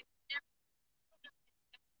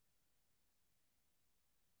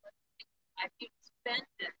bend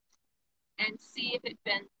it and see if it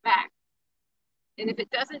bends back. And if it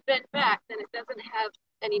doesn't bend back, then it doesn't have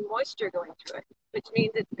any moisture going through it, which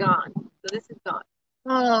means it's gone. So this is gone.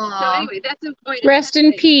 So anyway, that's a point. Rest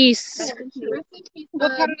in peace. We'll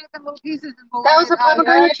cut it up in little pieces and we'll That was a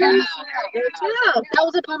pomegranate tree? Yeah. That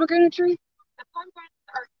was a pomegranate tree? The pomegranates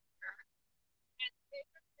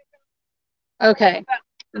are Okay.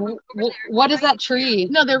 What is that tree?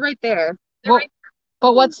 No, they're right there.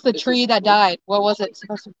 But what's the tree that died? What was it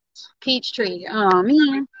supposed to be? Peach tree. Oh,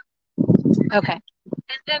 man. Okay.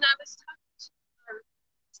 And then I was talking to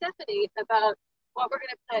Stephanie about what we're going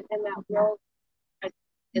to plant in that row.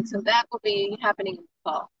 And so that will be happening in the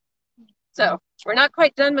fall. So we're not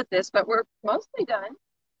quite done with this, but we're mostly done.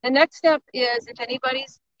 The next step is if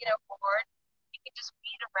anybody's, bored, you can just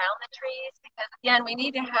weed around the trees because again, we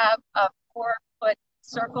need to have a 4-foot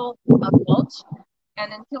circle of mulch.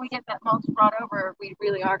 And until we get that mulch brought over, we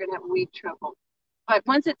really are going to have weed trouble. But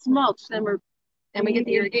once it's mulched, then we get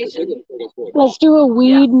the irrigation. Let's do a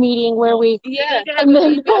weed meeting where we and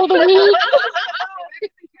then pull the weed.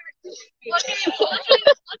 looking for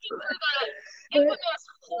the infamous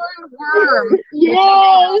hornworm.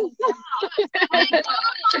 Yes.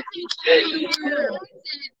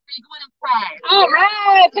 All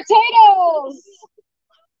right, potatoes.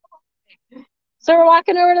 So we're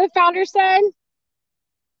walking over to the founder side.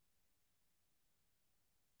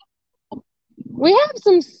 We have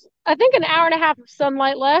some, I think, an hour and a half of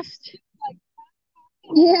sunlight left.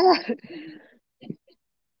 Yeah.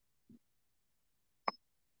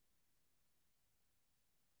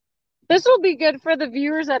 This will be good for the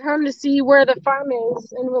viewers at home to see where the farm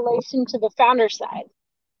is in relation to the founder side.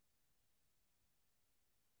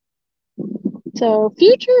 So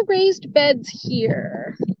future raised beds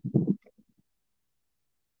here.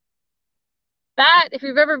 That, if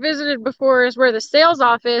you've ever visited before, is where the sales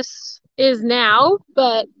office is now,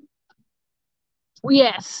 but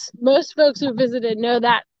yes, most folks who visited know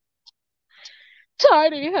that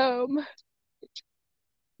tiny home.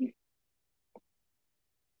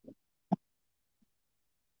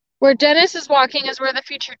 Where Dennis is walking is where the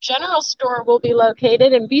future general store will be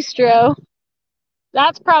located and bistro.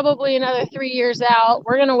 That's probably another 3 years out.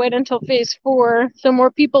 We're going to wait until phase 4 so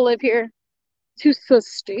more people live here to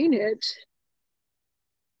sustain it.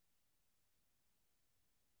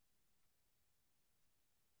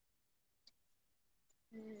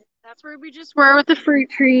 That's where we just were with the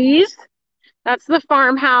fruit trees. That's the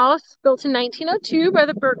farmhouse, built in 1902 by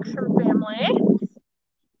the Bergstrom family.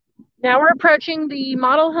 Now we're approaching the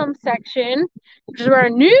model home section, which is where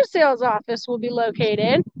our new sales office will be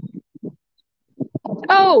located.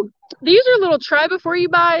 Oh, these are little try before you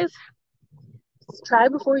buys. Try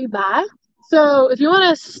before you buy. So if you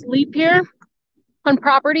want to sleep here on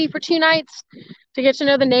property for 2 nights to get to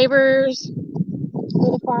know the neighbors,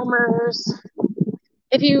 the farmers,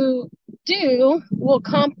 if you do, we'll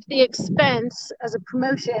comp the expense as a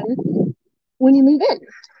promotion when you move in.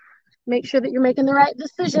 Make sure that you're making the right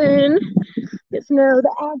decision. Get to know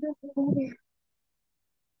the address.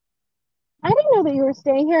 I didn't know that you were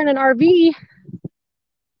staying here in an RV.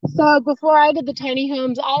 So before I did the tiny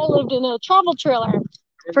homes, I lived in a travel trailer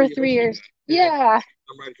for 3 years. Yeah.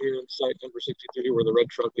 I'm right here on site number 63 where the red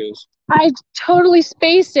truck is. I totally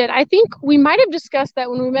spaced it. I think we might have discussed that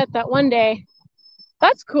when we met that one day.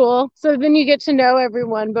 That's cool. So then you get to know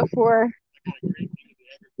everyone before.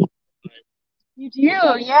 You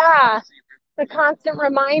do, yeah. The constant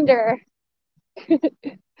reminder.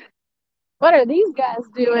 What are these guys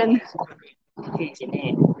doing?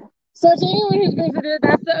 So to anyone who's visited,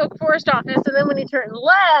 that's the Oak Forest office. And then when you turn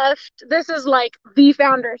left, this is like the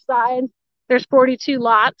founder side. There's 42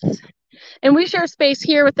 lots. And we share space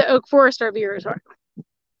here with the Oak Forest RV Resort.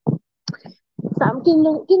 So I'm getting a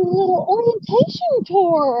little orientation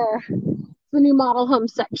tour. The new model home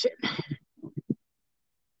section.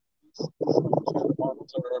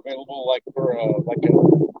 Apartments are available like for a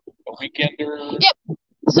weekender. Yep.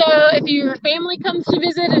 So if your family comes to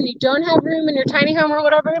visit and you don't have room in your tiny home or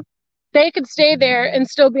whatever, they could stay there and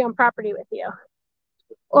still be on property with you.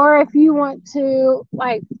 Or if you want to,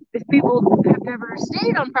 like, if people have never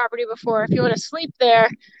stayed on property before, if you want to sleep there,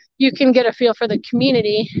 you can get a feel for the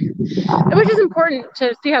community, which is important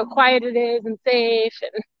to see how quiet it is and safe.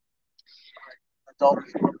 And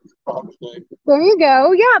there you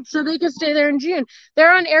go. Yeah, so they can stay there in June.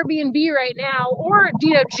 They're on Airbnb right now, or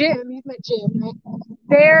Jim. You've met Jim, right?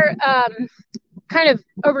 They're kind of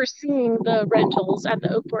overseeing the rentals at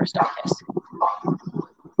the Oak Forest office.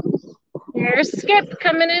 Here's Skip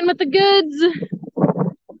coming in with the goods.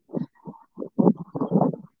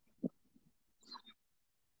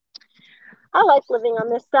 I like living on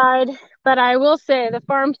this side, but I will say the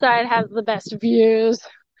farm side has the best views,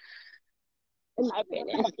 in my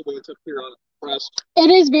opinion. I like the way it's up here on the crest. It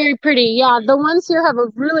is very pretty. Yeah, the ones here have a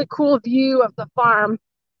really cool view of the farm.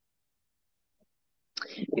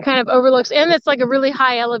 It kind of overlooks, and it's like a really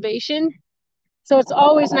high elevation. So it's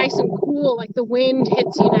always nice and cool, like the wind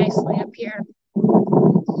hits you nicely up here.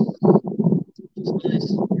 It's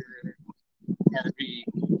nice. RV,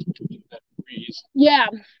 that breeze. Yeah,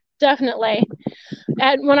 definitely.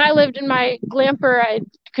 And when I lived in my glamper, I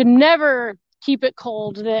could never keep it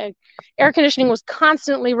cold. The air conditioning was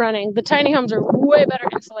constantly running. The tiny homes are way better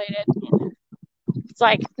insulated. It's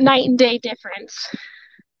like night and day difference.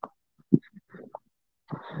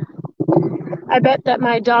 I bet that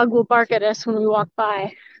my dog will bark at us when we walk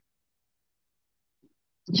by.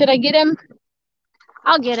 Should I get him?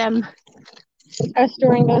 I'll get him. Our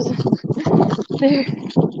storing goes there.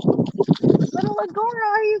 Little Agora,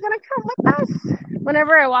 are you gonna come with us?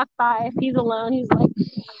 Whenever I walk by, if he's alone, he's like,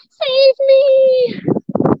 save me!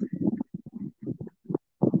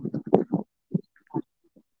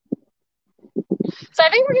 So I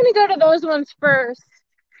think we're gonna go to those ones first.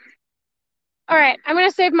 All right, I'm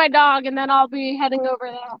gonna save my dog and then I'll be heading over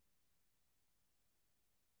there.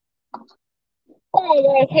 All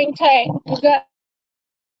right, guys, hang tight. You got.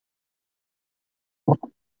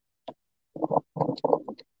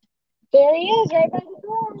 There he is, right by the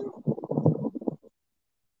door.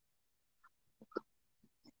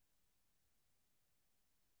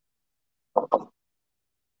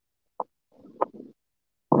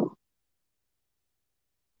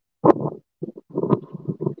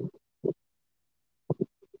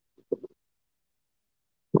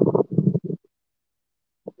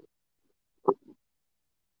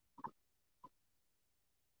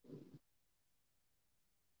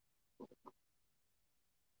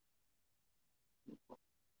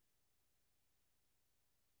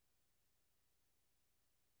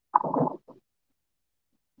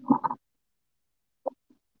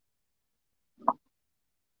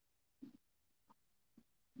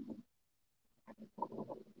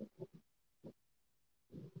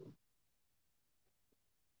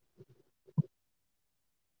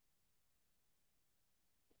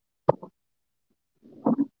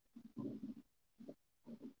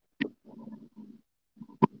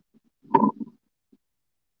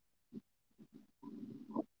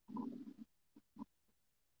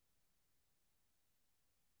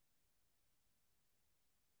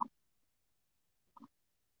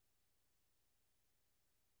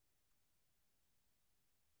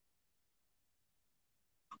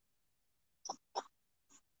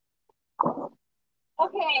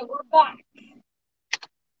 Okay, we're back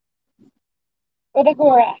with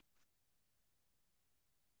Agora.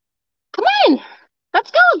 Come on,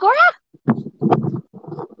 let's go, Agora.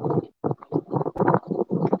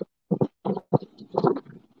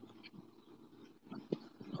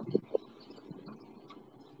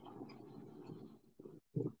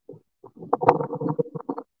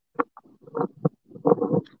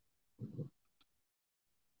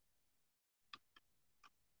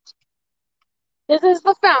 This is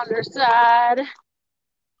the founder side.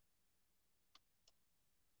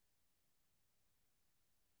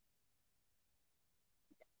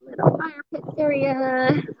 Little fire pit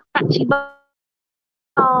area, bocce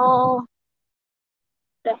ball,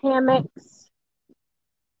 the hammocks.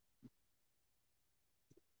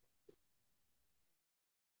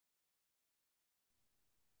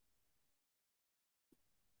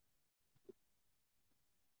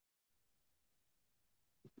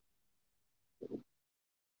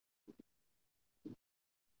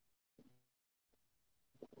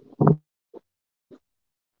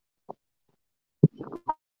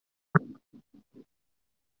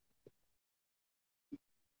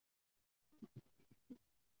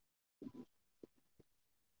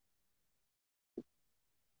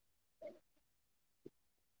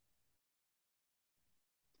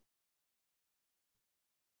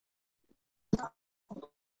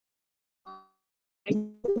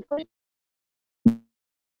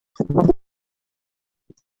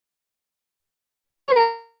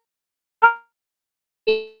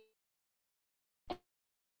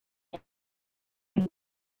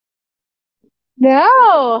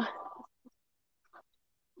 No.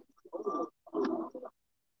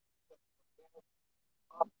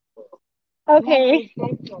 Okay.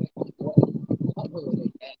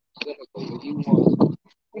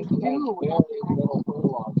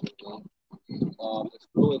 It's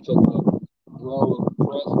really just a row of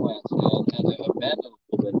transplants and they abandon a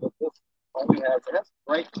little bit. But this probably has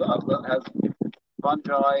great stuff. It has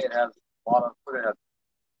fungi, it has a lot of it has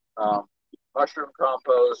mushroom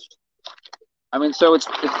compost. I mean, so it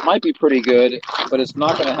might be pretty good, but it's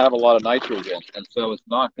not going to have a lot of nitrogen, and so it's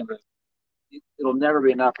not going to. It'll never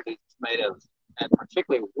be enough for these tomatoes, and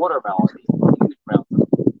particularly watermelon. Huge amounts.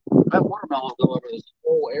 That watermelon will go over this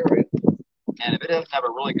whole area, and if it doesn't have a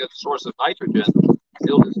really good source of nitrogen,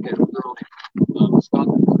 it'll just get thoroughly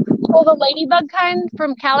stunted. Will the ladybug kind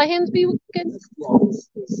from Callahan's be good? Yeah, this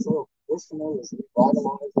is revitalizing and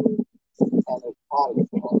it's potting. Potting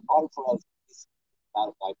has out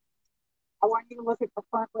of nitrogen. I want you to look at the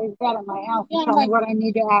front way bed of my house and tell me what I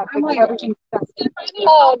need to add because everything's stuck.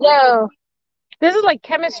 Oh no. This is like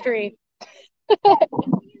chemistry. They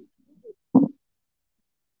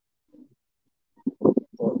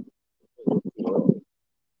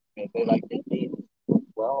like to eat.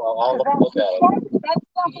 Well, I'll look at it. That's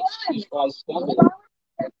the one.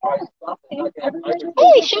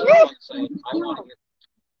 Hey, sugar. I want to get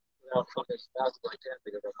out something as fast as I can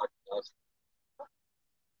because I'm not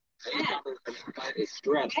I it's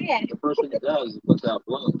stress. The first thing it does is it puts out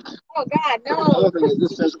blooms. Oh God, no. The other thing is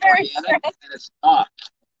this says organic and it's not.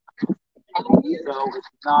 So it's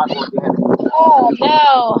not organic. Oh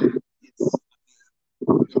no.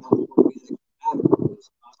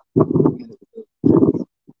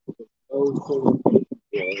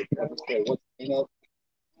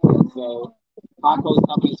 So compost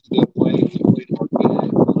companies give way more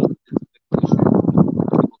organic.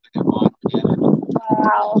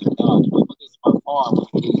 Wow.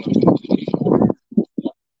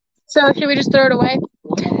 So should we just throw it away?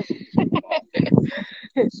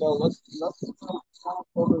 So let's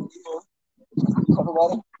over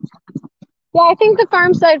Yeah, I think the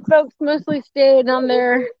farm side folks mostly stayed on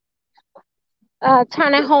their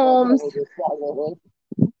ton of homes.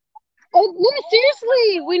 Oh, no,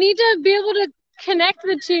 seriously, we need to be able to connect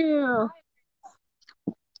the two.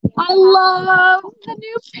 I love the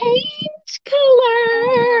new paint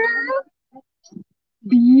color.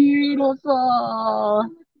 Beautiful.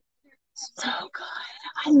 So good.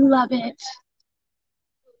 I love it.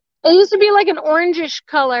 It used to be like an orangish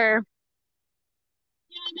color.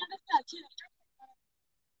 Yeah, I noticed that too.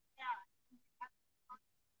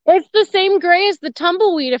 It's the same gray as the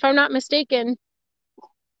tumbleweed, if I'm not mistaken.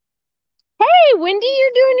 Hey, Wendy,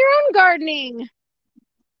 you're doing your own gardening.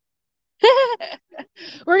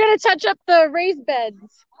 We're going to touch up the raised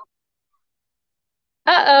beds.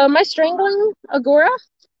 Uh-oh, am I strangling Agora?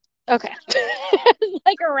 Okay.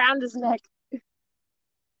 Like around his neck.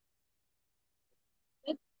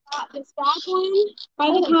 This back one by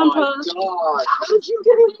the compost. How did you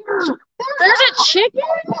get in here? There's a chicken?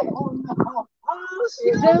 Oh, no.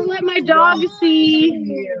 Don't let my dog see.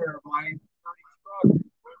 Here, my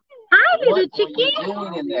What are you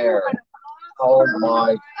doing in there? Oh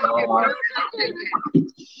my God.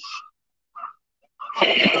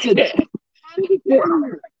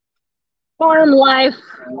 Farm life.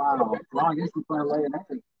 Wow. Well, I guess we probably lay an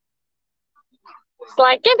egg. It's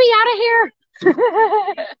like, get me out of here.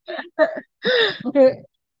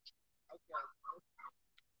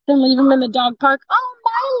 Then leave him in the dog park. Oh,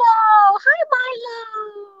 Milo. Hi,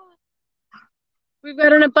 Milo. We've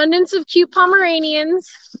got an abundance of cute Pomeranians.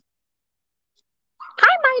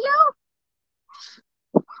 Hi, Milo.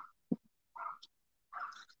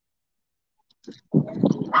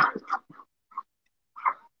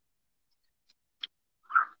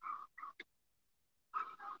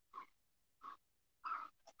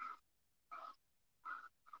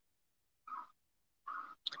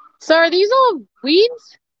 So are these all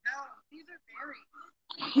weeds? No, these are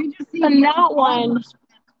berries. We just see And that one.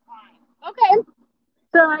 Okay.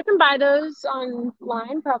 So I can buy those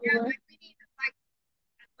online probably. Yeah, like we need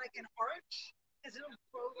like an arch, because it'll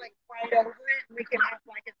grow like right over it, and we can have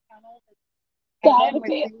like a tunnel. That would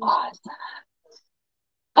be awesome.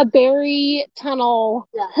 A berry tunnel.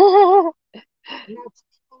 Yeah. That's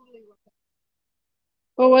totally what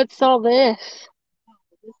Well, what's all this?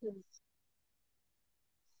 this is.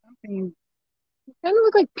 Something. Kind of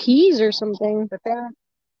look like peas or something. But they're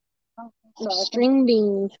Or string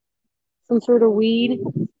beans. Some sort of weed.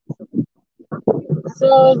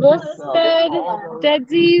 So this said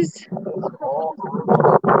deadsies.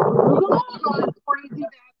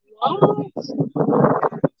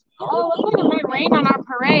 Oh, looks like it might rain on our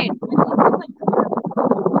parade.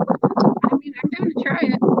 I mean, I'm down to try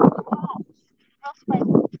it.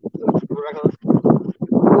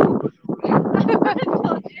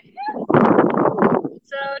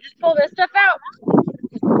 So just pull this stuff out.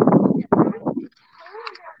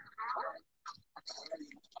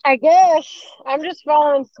 I guess I'm just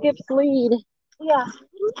following Skip's lead. Yeah.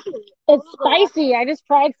 It's spicy. I just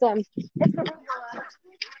tried some. It's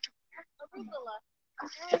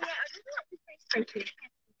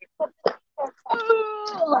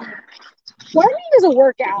arugula. Farming is a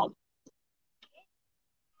workout.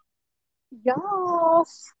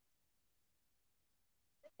 Yes.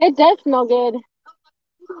 It does smell good.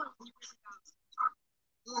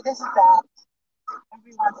 Yeah, this is bad.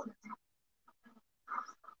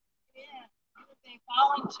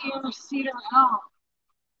 Volunteer cedar elm.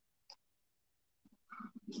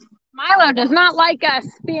 Milo does not like us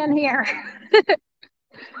being here.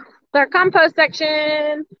 Their compost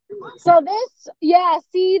section. So this, yeah,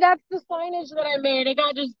 see, that's the signage that I made. It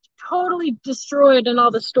got just totally destroyed in all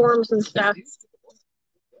the storms and stuff.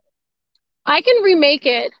 I can remake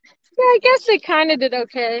it. Yeah, I guess it kind of did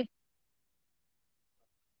okay.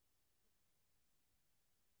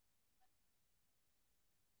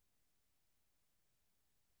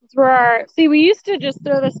 See, we used to just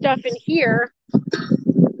throw the stuff in here.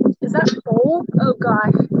 Is that full? Oh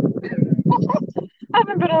gosh. I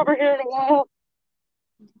haven't been over here in a while.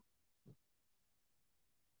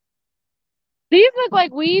 These look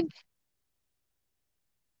like weeds.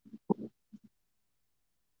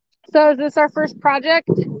 So is this our first project?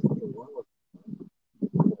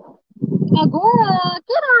 Agora,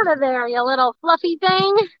 get out of there, you little fluffy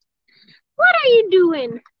thing. What are you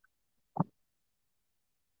doing?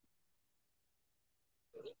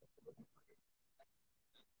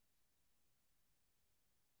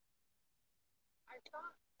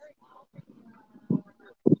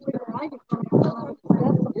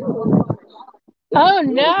 Oh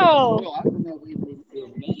no.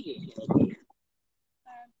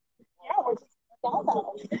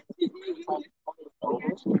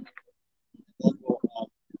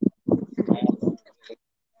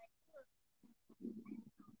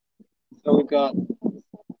 So we've got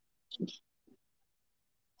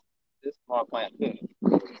this small plant too.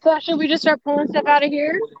 So should we just start pulling stuff out of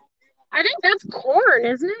here? I think that's corn,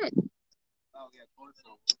 isn't it? Oh yeah, corn.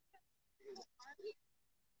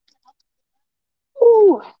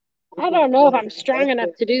 Ooh, I don't know if I'm strong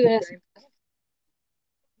enough to do this.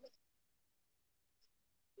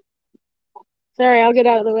 Sorry, I'll get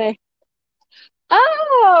out of the way.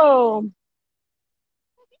 Oh!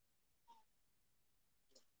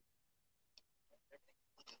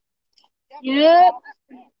 Yep.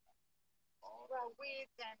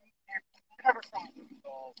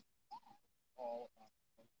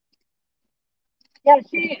 Yeah,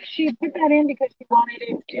 she put that in because she wanted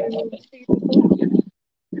it to see the sun.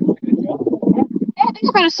 Hey, I think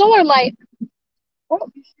I found a solar light.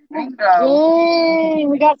 Dang,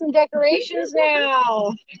 we got some decorations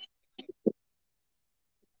now.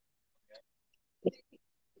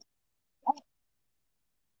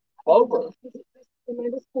 Clover.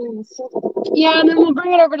 Yeah, and then we'll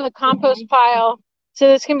bring it over to the compost pile. So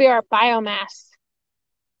this can be our biomass.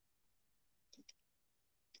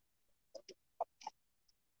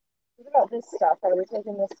 What about this stuff? Are we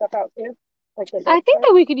taking this stuff out too? Like I think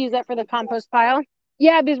that we could use that for the compost pile.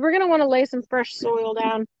 Yeah, because we're going to want to lay some fresh soil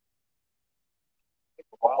down.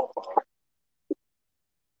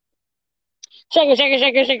 Shake it, shake it,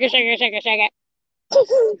 shake it, shake it, shake it, shake it, shake it.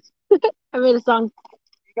 I made a song.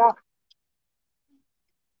 Yeah.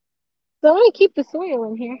 So I want to keep the soil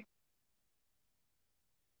in here.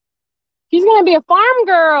 She's going to be a farm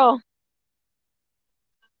girl.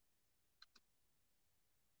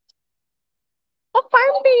 A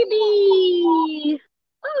farm baby.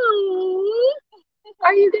 Oh,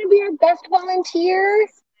 are you going to be our best volunteer?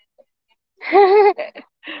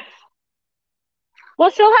 Well,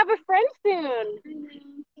 she'll have a friend soon.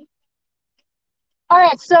 All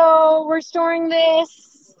right, so we're storing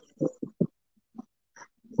this.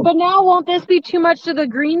 But now won't this be too much of the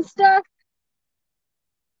green stuff?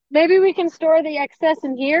 Maybe we can store the excess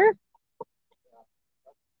in here?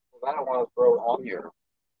 I don't want to throw it on here.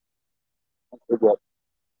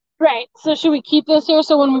 Right, so should we keep this here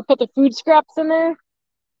so when we put the food scraps in there?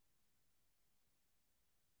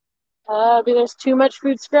 Maybe there's too much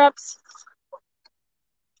food scraps.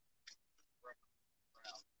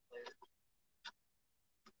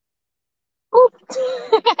 Oops.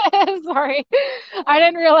 Sorry. I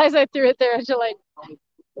didn't realize I threw it there until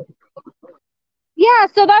yeah,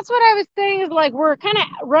 so that's what I was saying is like we're kind of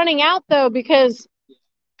running out though because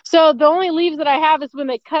so the only leaves that I have is when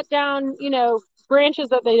they cut down, branches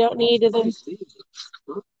that they don't need and then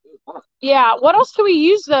yeah, what else can we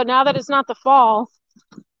use though now that it's not the fall?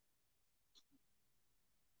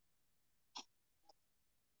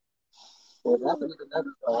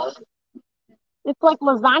 It's like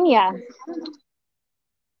lasagna.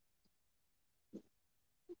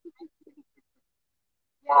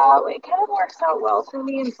 Yeah, it kind of works out well for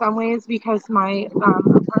me in some ways because my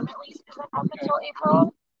apartment lease isn't up until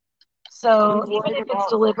April. So even if it's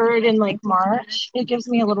delivered in like March, it gives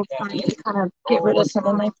me a little time to kind of get rid of some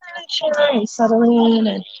of my furniture and settle in.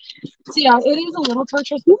 And so yeah, it is a little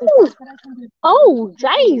purchase. Oh,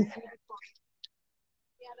 geez.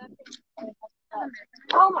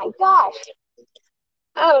 Oh my gosh.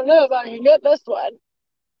 I don't know if I can get this one.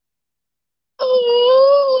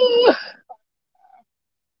 Oh.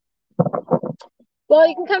 Well,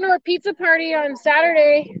 you can come to our pizza party on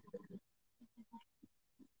Saturday.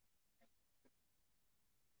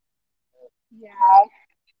 Yeah.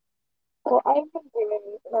 Well, I've been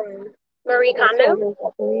doing Marie Kondo.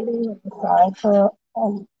 decorating on the side for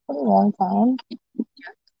a pretty long time.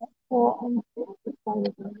 So I'm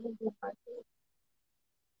excited.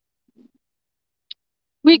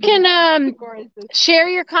 We can share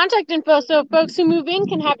your contact info so folks who move in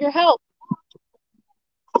can have your help.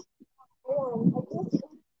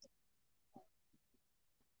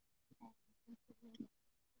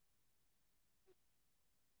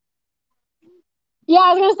 Yeah,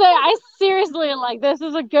 I was gonna say, I seriously like this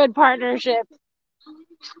is a good partnership.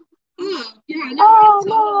 Oh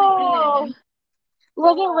no!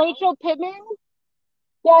 Was it Rachel Pittman?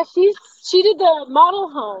 Yeah, she did the model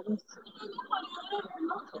homes.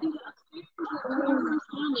 I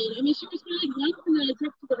mean, she was really nice, and then I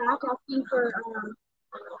took to the back asking for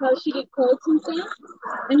how she did quotes and stuff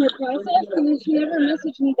in her process, and then she never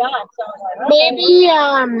messaged me back. So I'm like, maybe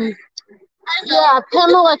yeah,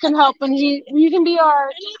 Pamela can help, and you can be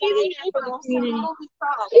our for the community.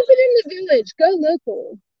 Keep it in the village. Go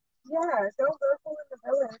local. Yeah, go local in the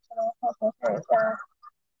village, and I'll help with it.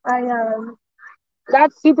 Yeah,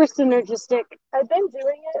 That's super synergistic. I've been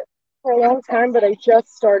doing it for a long time, but I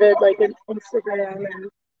just started like an Instagram and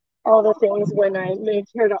all the things when I moved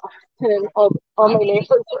here to Austin. All my neighbors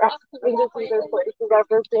were asking me to see their places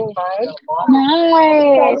after seeing mine.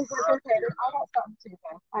 Nice. So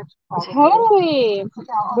Totally.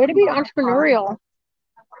 Way to be entrepreneurial.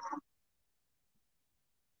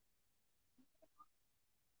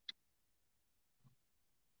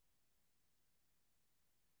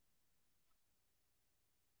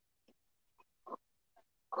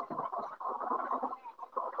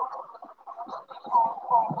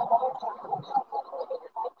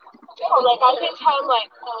 Like I can come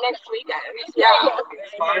like next weekend. Yeah.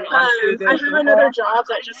 I have another job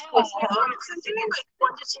that just postponed. I'm doing like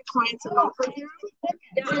 1 to 2 clients a month for you.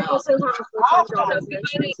 And I also have a full-time job as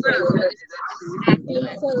mentioned. So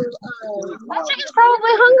That chicken's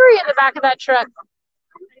probably hungry in the back of that truck.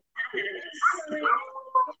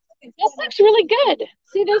 This looks really good.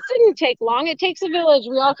 See, this didn't take long. It takes a village.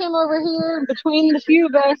 We all came over here between the few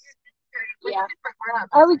of us. Yeah.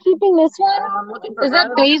 Are we keeping this one? Is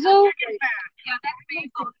that basil?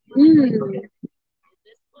 Mm.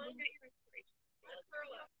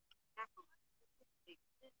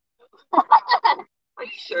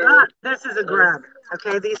 This is a grub.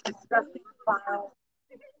 Okay, these disgusting files.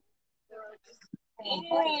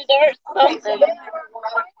 There's something.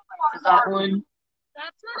 That one.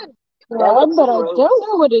 That's not a grub, but I don't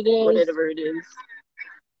know what it is. Whatever it is.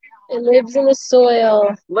 It lives in the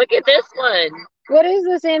soil. Look at this one. What is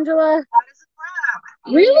this, Angela?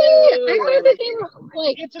 Really? I thought they came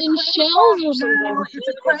like in shells or something. It's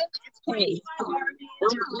a crab. Hey.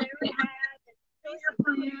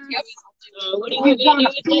 What do you gonna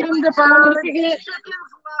feed them to birds? Chickens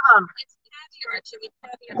love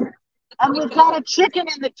them. And we've got a chicken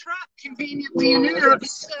in the truck, conveniently enough.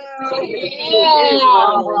 So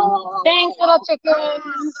Yeah. Thanks, little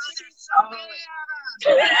chickens.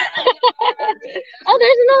 Oh,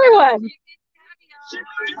 there's another one.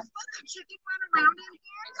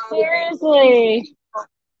 Seriously.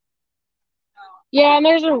 Yeah, and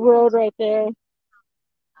there's a road right there.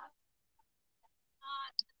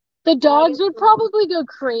 The dogs would probably go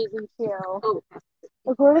crazy too.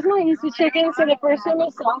 Like, where was my Easter chicken? So the first time I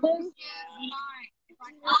saw them.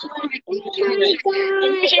 Oh my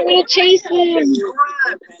gosh, I'm gonna chase them. I have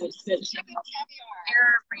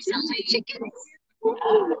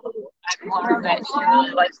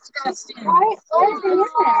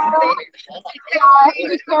to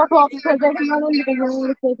be careful because they can run into the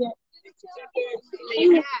room if they get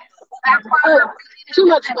too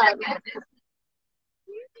much fun.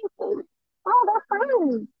 Oh, they're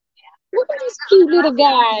friends. Look at these cute little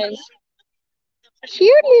guys.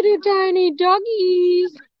 Cute little tiny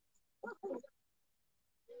doggies.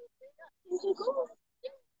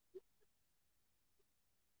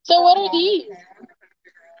 So what are these?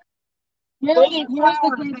 Yeah, here's the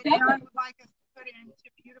good stuff.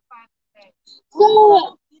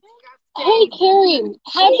 So, hey, Carrie,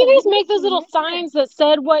 how did you guys make those little signs that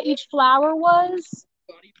said what each flower was?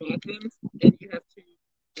 Bought them, and you have to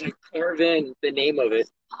like carve in the name of it.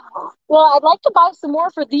 Well, I'd like to buy some more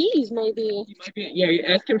for these, maybe. He might be, yeah, you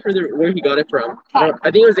ask him for where he got it from. I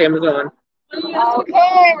think it was Amazon.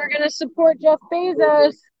 Okay, we're gonna support Jeff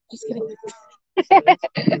Bezos. Just kidding.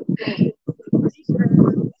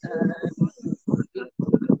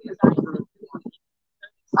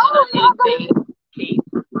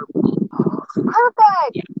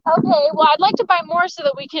 Perfect. Okay, well, I'd like to buy more so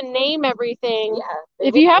that we can name everything. Yeah.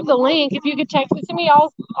 If you have the link, if you could text it to me,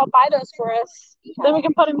 I'll buy those for us. Then we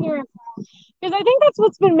can put them here. Because I think that's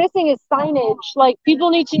what's been missing is signage. Like, people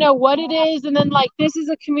need to know what it is, and then, like, this is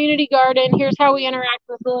a community garden. Here's how we interact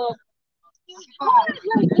with it. Right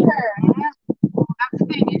here. That's the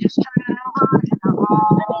thing, you just turn it over and they're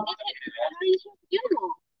all.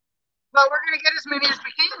 Well, we're gonna get as many as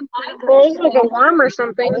we can. There's like a worm or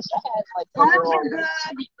something. Worms are good.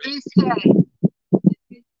 They stay.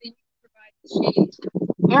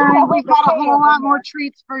 Aaron, we've got a whole lot more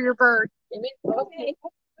treats for your bird. Okay.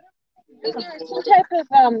 Is there some type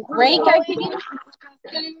of rake I can use?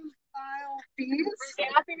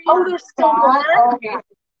 Oh, there's still more? Okay.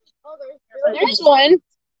 There's one.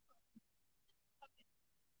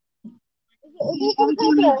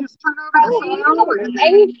 Just turn over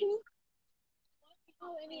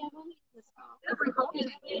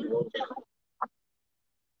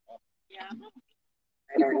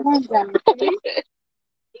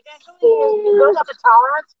Those have the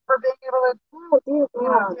tolerance for being able to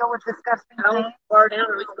deal with disgusting things. Far down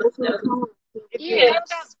are we supposed to? Yeah.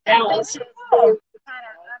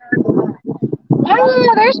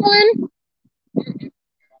 Oh, there's one.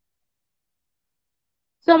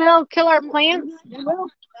 So they'll kill our plants? Oh,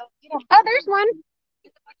 there's one.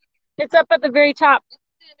 It's up at the very top.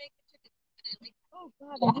 Oh,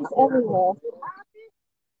 God, that is everywhere.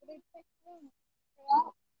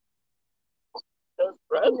 Those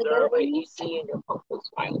grubs are what you see in your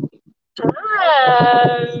compost pile.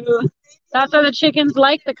 Oh, that's why the chickens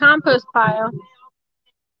like the compost pile.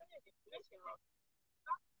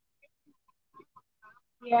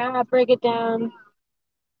 Yeah, break it down.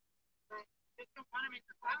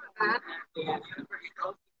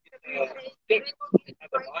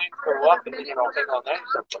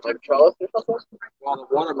 Well, the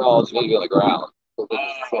watermelons need to be on the ground because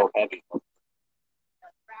it's so heavy.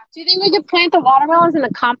 Do you think we could plant the watermelons in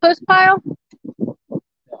the compost pile?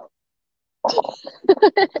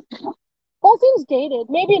 That seems dated.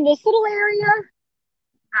 Maybe in this little area?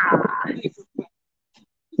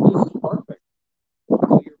 Perfect.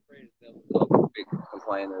 You're afraid of big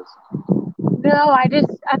complaint is. No, I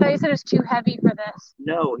thought you said it's too heavy for this.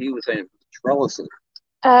 No, he was saying trellises.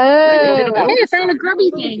 Oh, hey, I found a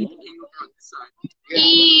grubby thing.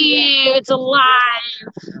 Ew, it's alive.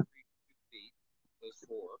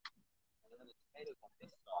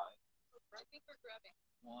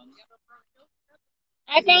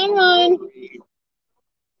 I found one.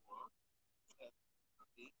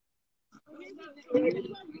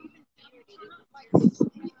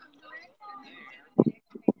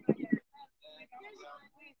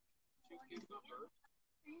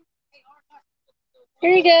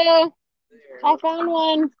 Here you go. I found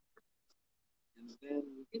one.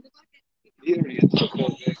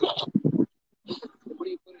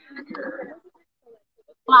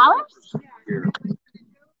 Flowers?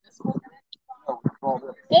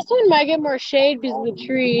 This one might get more shade because of the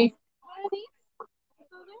tree.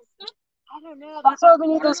 I don't know. That's why we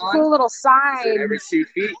need those cool little signs. Every 2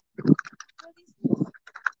 feet.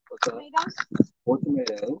 Tomatoes? 4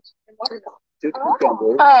 tomatoes. 2 cucumbers.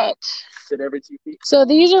 All right. Sit every 2 feet. So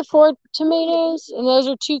these are 4 tomatoes, and those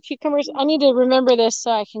are 2 cucumbers. I need to remember this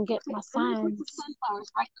so I can get my signs.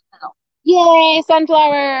 Sunflowers right in the middle. Yay,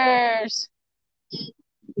 sunflowers!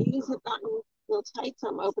 These have gotten a little tight, so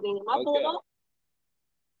I'm opening them up a little.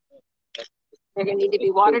 They're gonna need to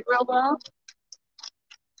be watered real well.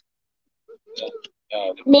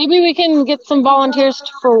 Maybe we can get some volunteers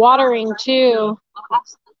for watering too.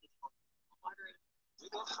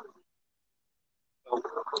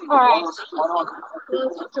 All right.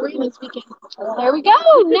 There we go.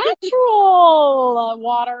 Natural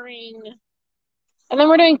watering. And then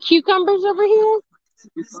we're doing cucumbers over here.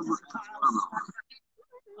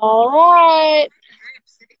 All right.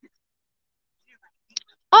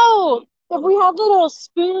 Oh, if we had little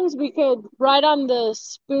spoons, we could write on the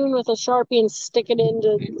spoon with a Sharpie and stick it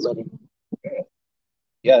into.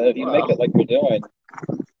 Yeah, if you make it like we're doing,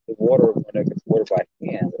 the water, when it gets water by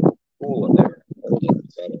hand, it'll cool in there.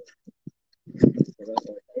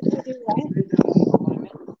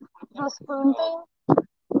 A spoon thing?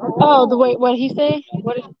 Oh, the wait, what did he say?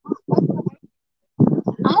 What did,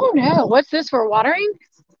 I don't know. What's this for watering?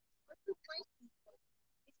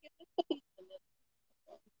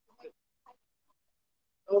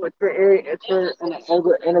 Oh, it's for an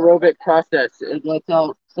anaerobic process. It lets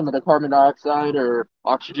out some of the carbon dioxide or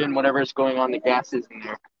oxygen, whatever is going on, the gases in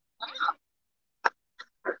there.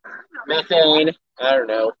 Methane. I don't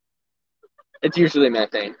know. It's usually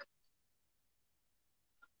methane.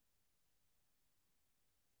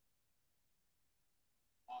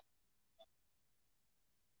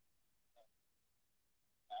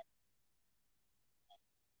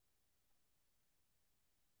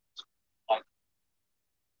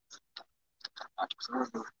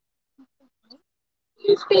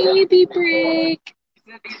 Baby break.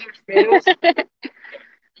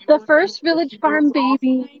 The first village farm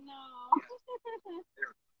baby.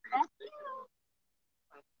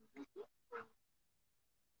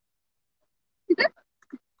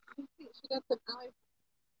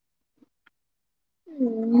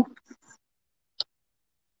 You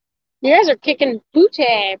guys are kicking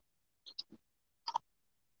booty.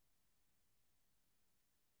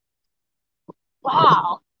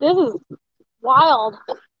 Wow, this is wild.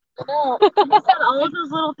 I know. You said all of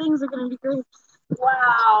those little things are going to be great.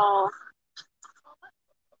 Wow.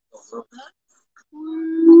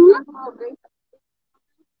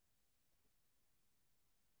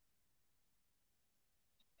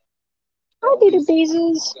 Hi, Peter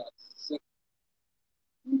Bezos.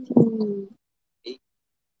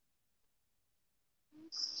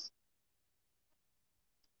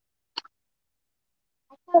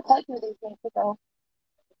 When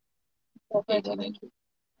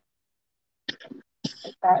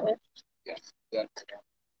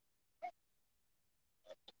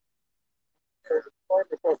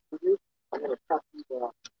you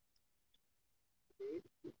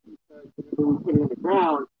put it in the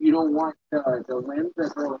ground, you don't want the limbs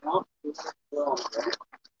that grow out.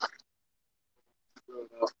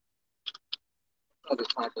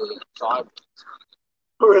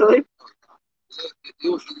 Oh, really?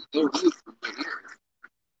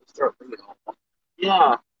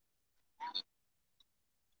 Yeah.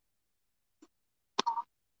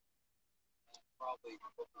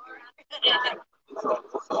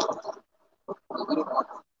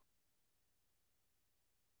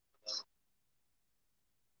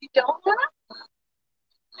 You don't want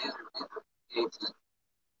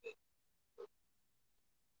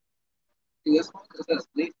This one says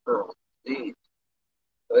leaf curl. Leaves.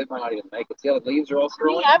 So they might not even make it. See how the leaves are all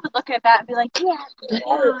curly? I would look at that and be like, yeah.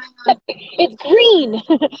 It's green.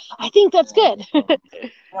 I think that's good. Yeah,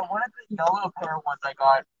 one of the yellow pear ones I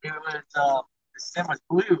got, it was the stem was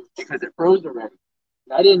blue because it froze already.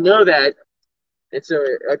 And I didn't know that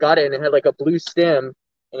I got it and it had like a blue stem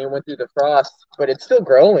and it went through the frost, but it's still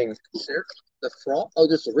growing. The frost? Oh,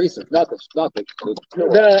 just the recent, not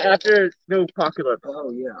the after snow apocalypse.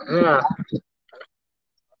 Oh yeah. Yeah.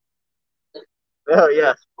 Oh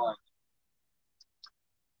yeah.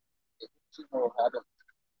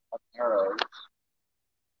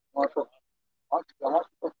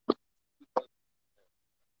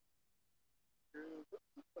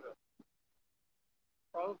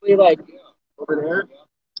 Probably like over there.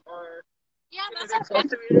 Or Yeah, that's close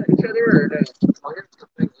to each other or no?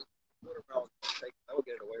 I would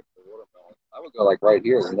get it away from the watermelon. I would go like right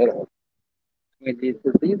here in the middle. I mean, these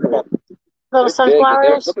are little big, but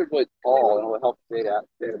sunflowers. something really tall and it will help shade out.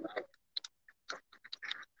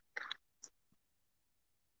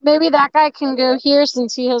 Maybe that guy can go here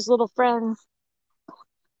since he has little friends.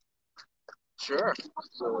 Sure.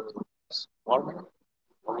 So, watermelon?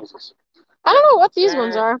 What is this? I don't know what these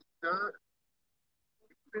ones are. I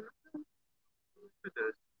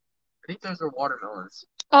think those are watermelons.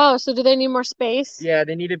 Oh, so do they need more space? Yeah,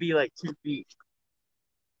 they need to be like 2 feet.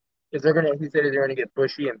 Because they're gonna, he said they're gonna get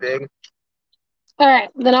bushy and big. All right,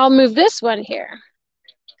 then I'll move this one here.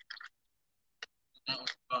 That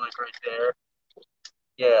one's going like right there.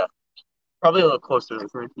 Yeah. Probably a little closer,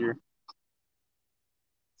 like right here.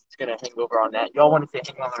 It's gonna hang over on that. Y'all want to say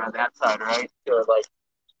hang over on that side, right? So like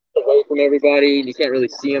away from everybody, and you can't really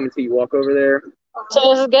see them until you walk over there.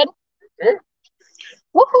 So this is good? Yeah.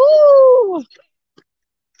 Woohoo!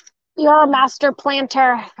 You're a master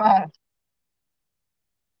planter.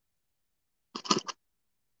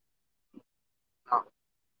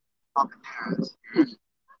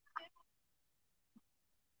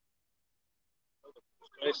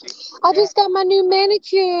 I just got my new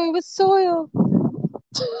manicure with soil.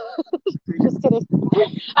 Just kidding.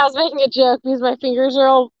 I was making a joke because my fingers are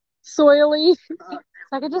all soily. It's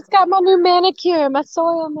like I just got my new manicure, my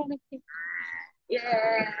soil manicure.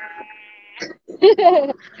 Yeah.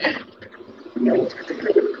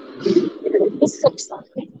 This looks like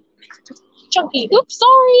chunky. Oops,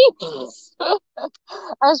 sorry. I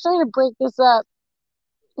was trying to break this up.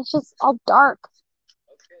 It's just all dark.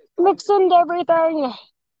 Mix into everything.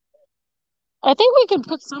 I think we could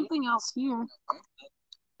put something else here.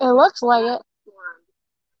 It looks like it.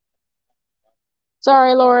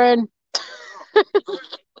 Sorry, Lauren.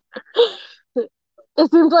 It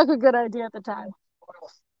seemed like a good idea at the time.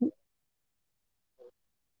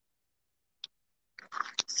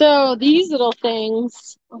 So these little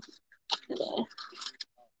things.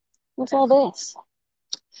 What's all this?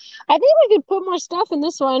 I think we could put more stuff in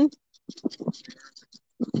this one.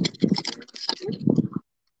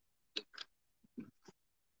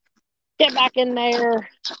 Get back in there.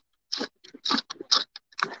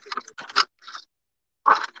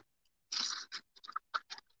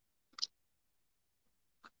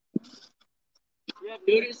 Yeah,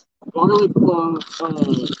 notice garlic clove.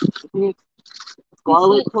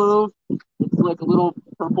 Garlic clove. It's like a little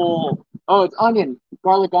purple. Oh, it's onion.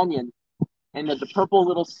 Garlic onion. And the purple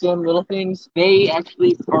little stem, little things, they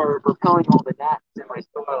actually are repelling all the gnats in my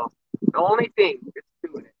soil. The only thing it's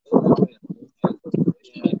doing it.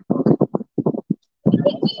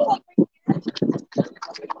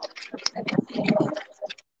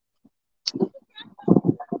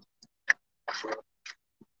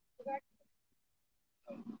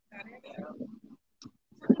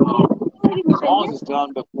 As long as it's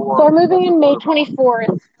done before. So we're moving in May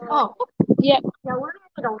 24th. Oh, Yep. yeah, we're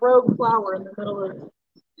like a rogue flower in the middle of.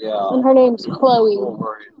 Yeah. And her name's Chloe. Don't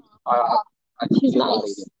worry. I She's get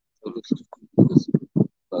nice. out of it.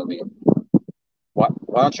 I mean, why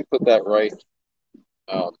don't you put that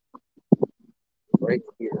um, right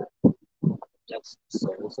here? That's so,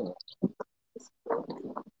 isn't it?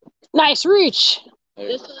 Nice reach.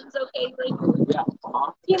 This one's okay, right? Yeah.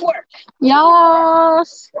 Teamwork.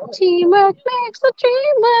 Yes. Teamwork makes the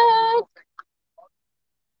dream work.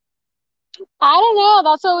 I don't know.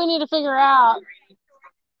 That's what we need to figure out.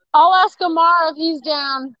 I'll ask Amar if he's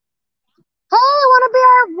down. Hey, want to be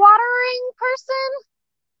our watering person?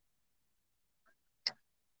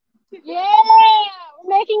 Yeah,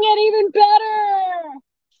 we're making it even better.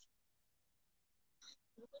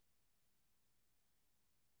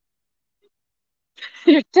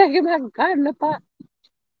 You're taking that garden apart.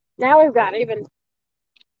 Now we've got even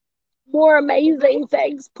more amazing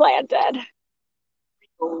things planted.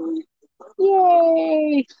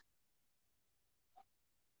 Yay!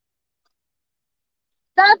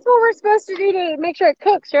 That's what we're supposed to do to make sure it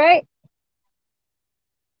cooks, right?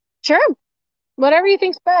 Sure. Whatever you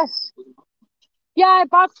think's best. Yeah, I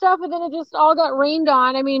bought stuff and then it just all got rained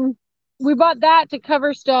on. I mean, we bought that to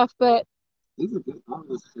cover stuff, but These are good.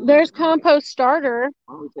 There's compost starter.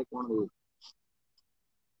 Why don't we take one of these?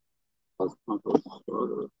 Let's compost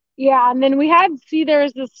starter. Yeah, and then we had, see,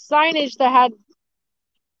 there's this signage that had,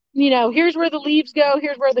 you know, here's where the leaves go,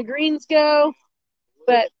 here's where the greens go.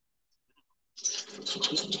 But,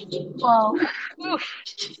 well, oof,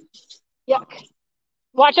 yuck.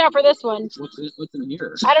 Watch out for this one. What's in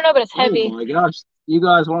here? I don't know, but it's heavy. Oh my gosh. You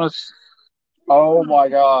guys want to? Oh my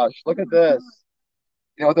gosh. Look at this.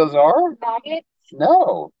 You know what those are? Maggots?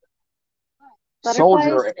 No.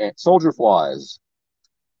 Butterflies? Soldier flies.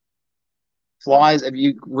 Flies, if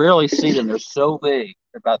you rarely see them, they're so big,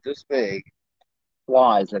 they're about this big.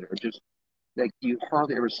 Flies that are just, like, you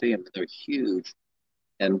hardly ever see them, but they're huge.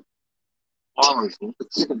 And farmers love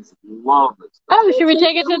this. Oh, should we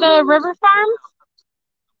take it to the river farm?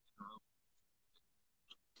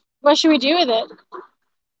 What should we do with it?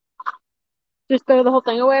 Just throw the whole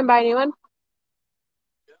thing away and buy a new one?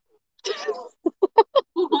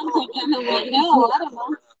 No, I don't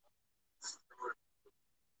know.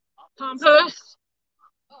 Compost?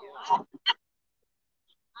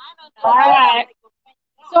 All right.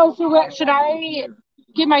 So should I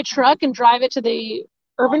get my truck and drive it to the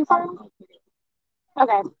urban farm?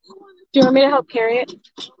 Okay. Do you want me to help carry it?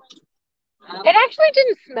 It actually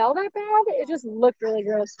didn't smell that bad. It just looked really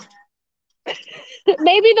gross.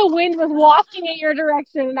 Maybe the wind was wafting in your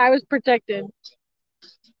direction and I was protected.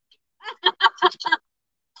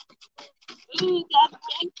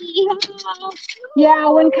 Yeah,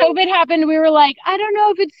 when COVID happened, we were like, I don't know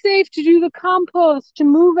if it's safe to do the compost, to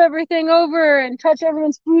move everything over and touch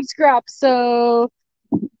everyone's food scraps. So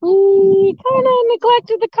we kind of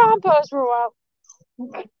neglected the compost for a while.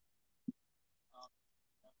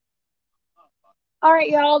 All right,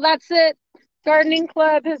 y'all, that's it. Gardening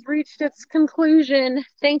Club has reached its conclusion.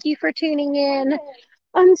 Thank you for tuning in.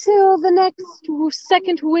 Until the next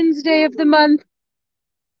second Wednesday of the month,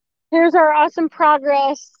 here's our awesome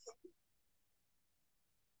progress.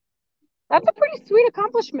 That's a pretty sweet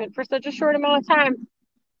accomplishment for such a short amount of time.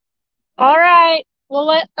 All right, we'll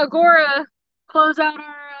let Agora close out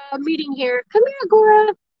our meeting here. Come here,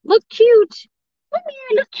 Agora. Look cute. Come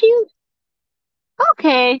here, look cute.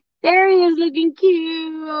 Okay, there he is looking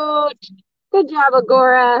cute. Good job,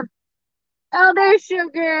 Agora. Oh, there's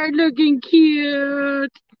Sugar looking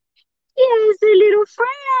cute. Yes, they're little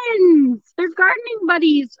friends. They're gardening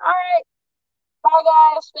buddies. All right. Bye,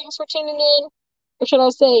 guys. Thanks for tuning in. Or should I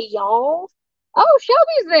say y'all? Oh,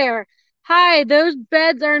 Shelby's there. Hi, those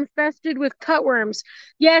beds are infested with cutworms.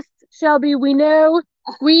 Yes, Shelby, we know.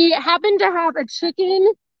 We happen to have a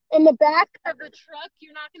chicken in the back of the truck.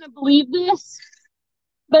 You're not going to believe this,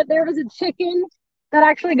 but there was a chicken that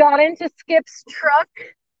actually got into Skip's truck.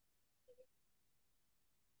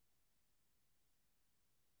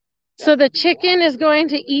 So the chicken is going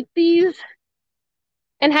to eat these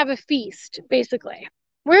and have a feast, basically.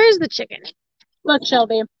 Where is the chicken? Look,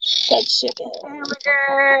 Shelby. That's chicken.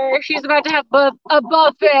 Hamburger. She's about to have a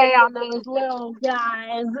buffet on those little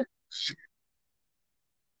guys.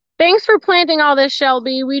 Thanks for planting all this,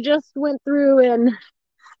 Shelby. We just went through and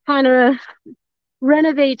kind of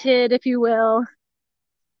renovated, if you will.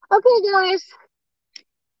 Okay, guys.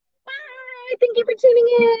 Bye. Thank you for tuning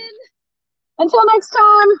in. Until next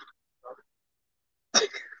time.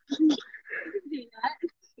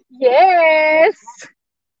 Yes.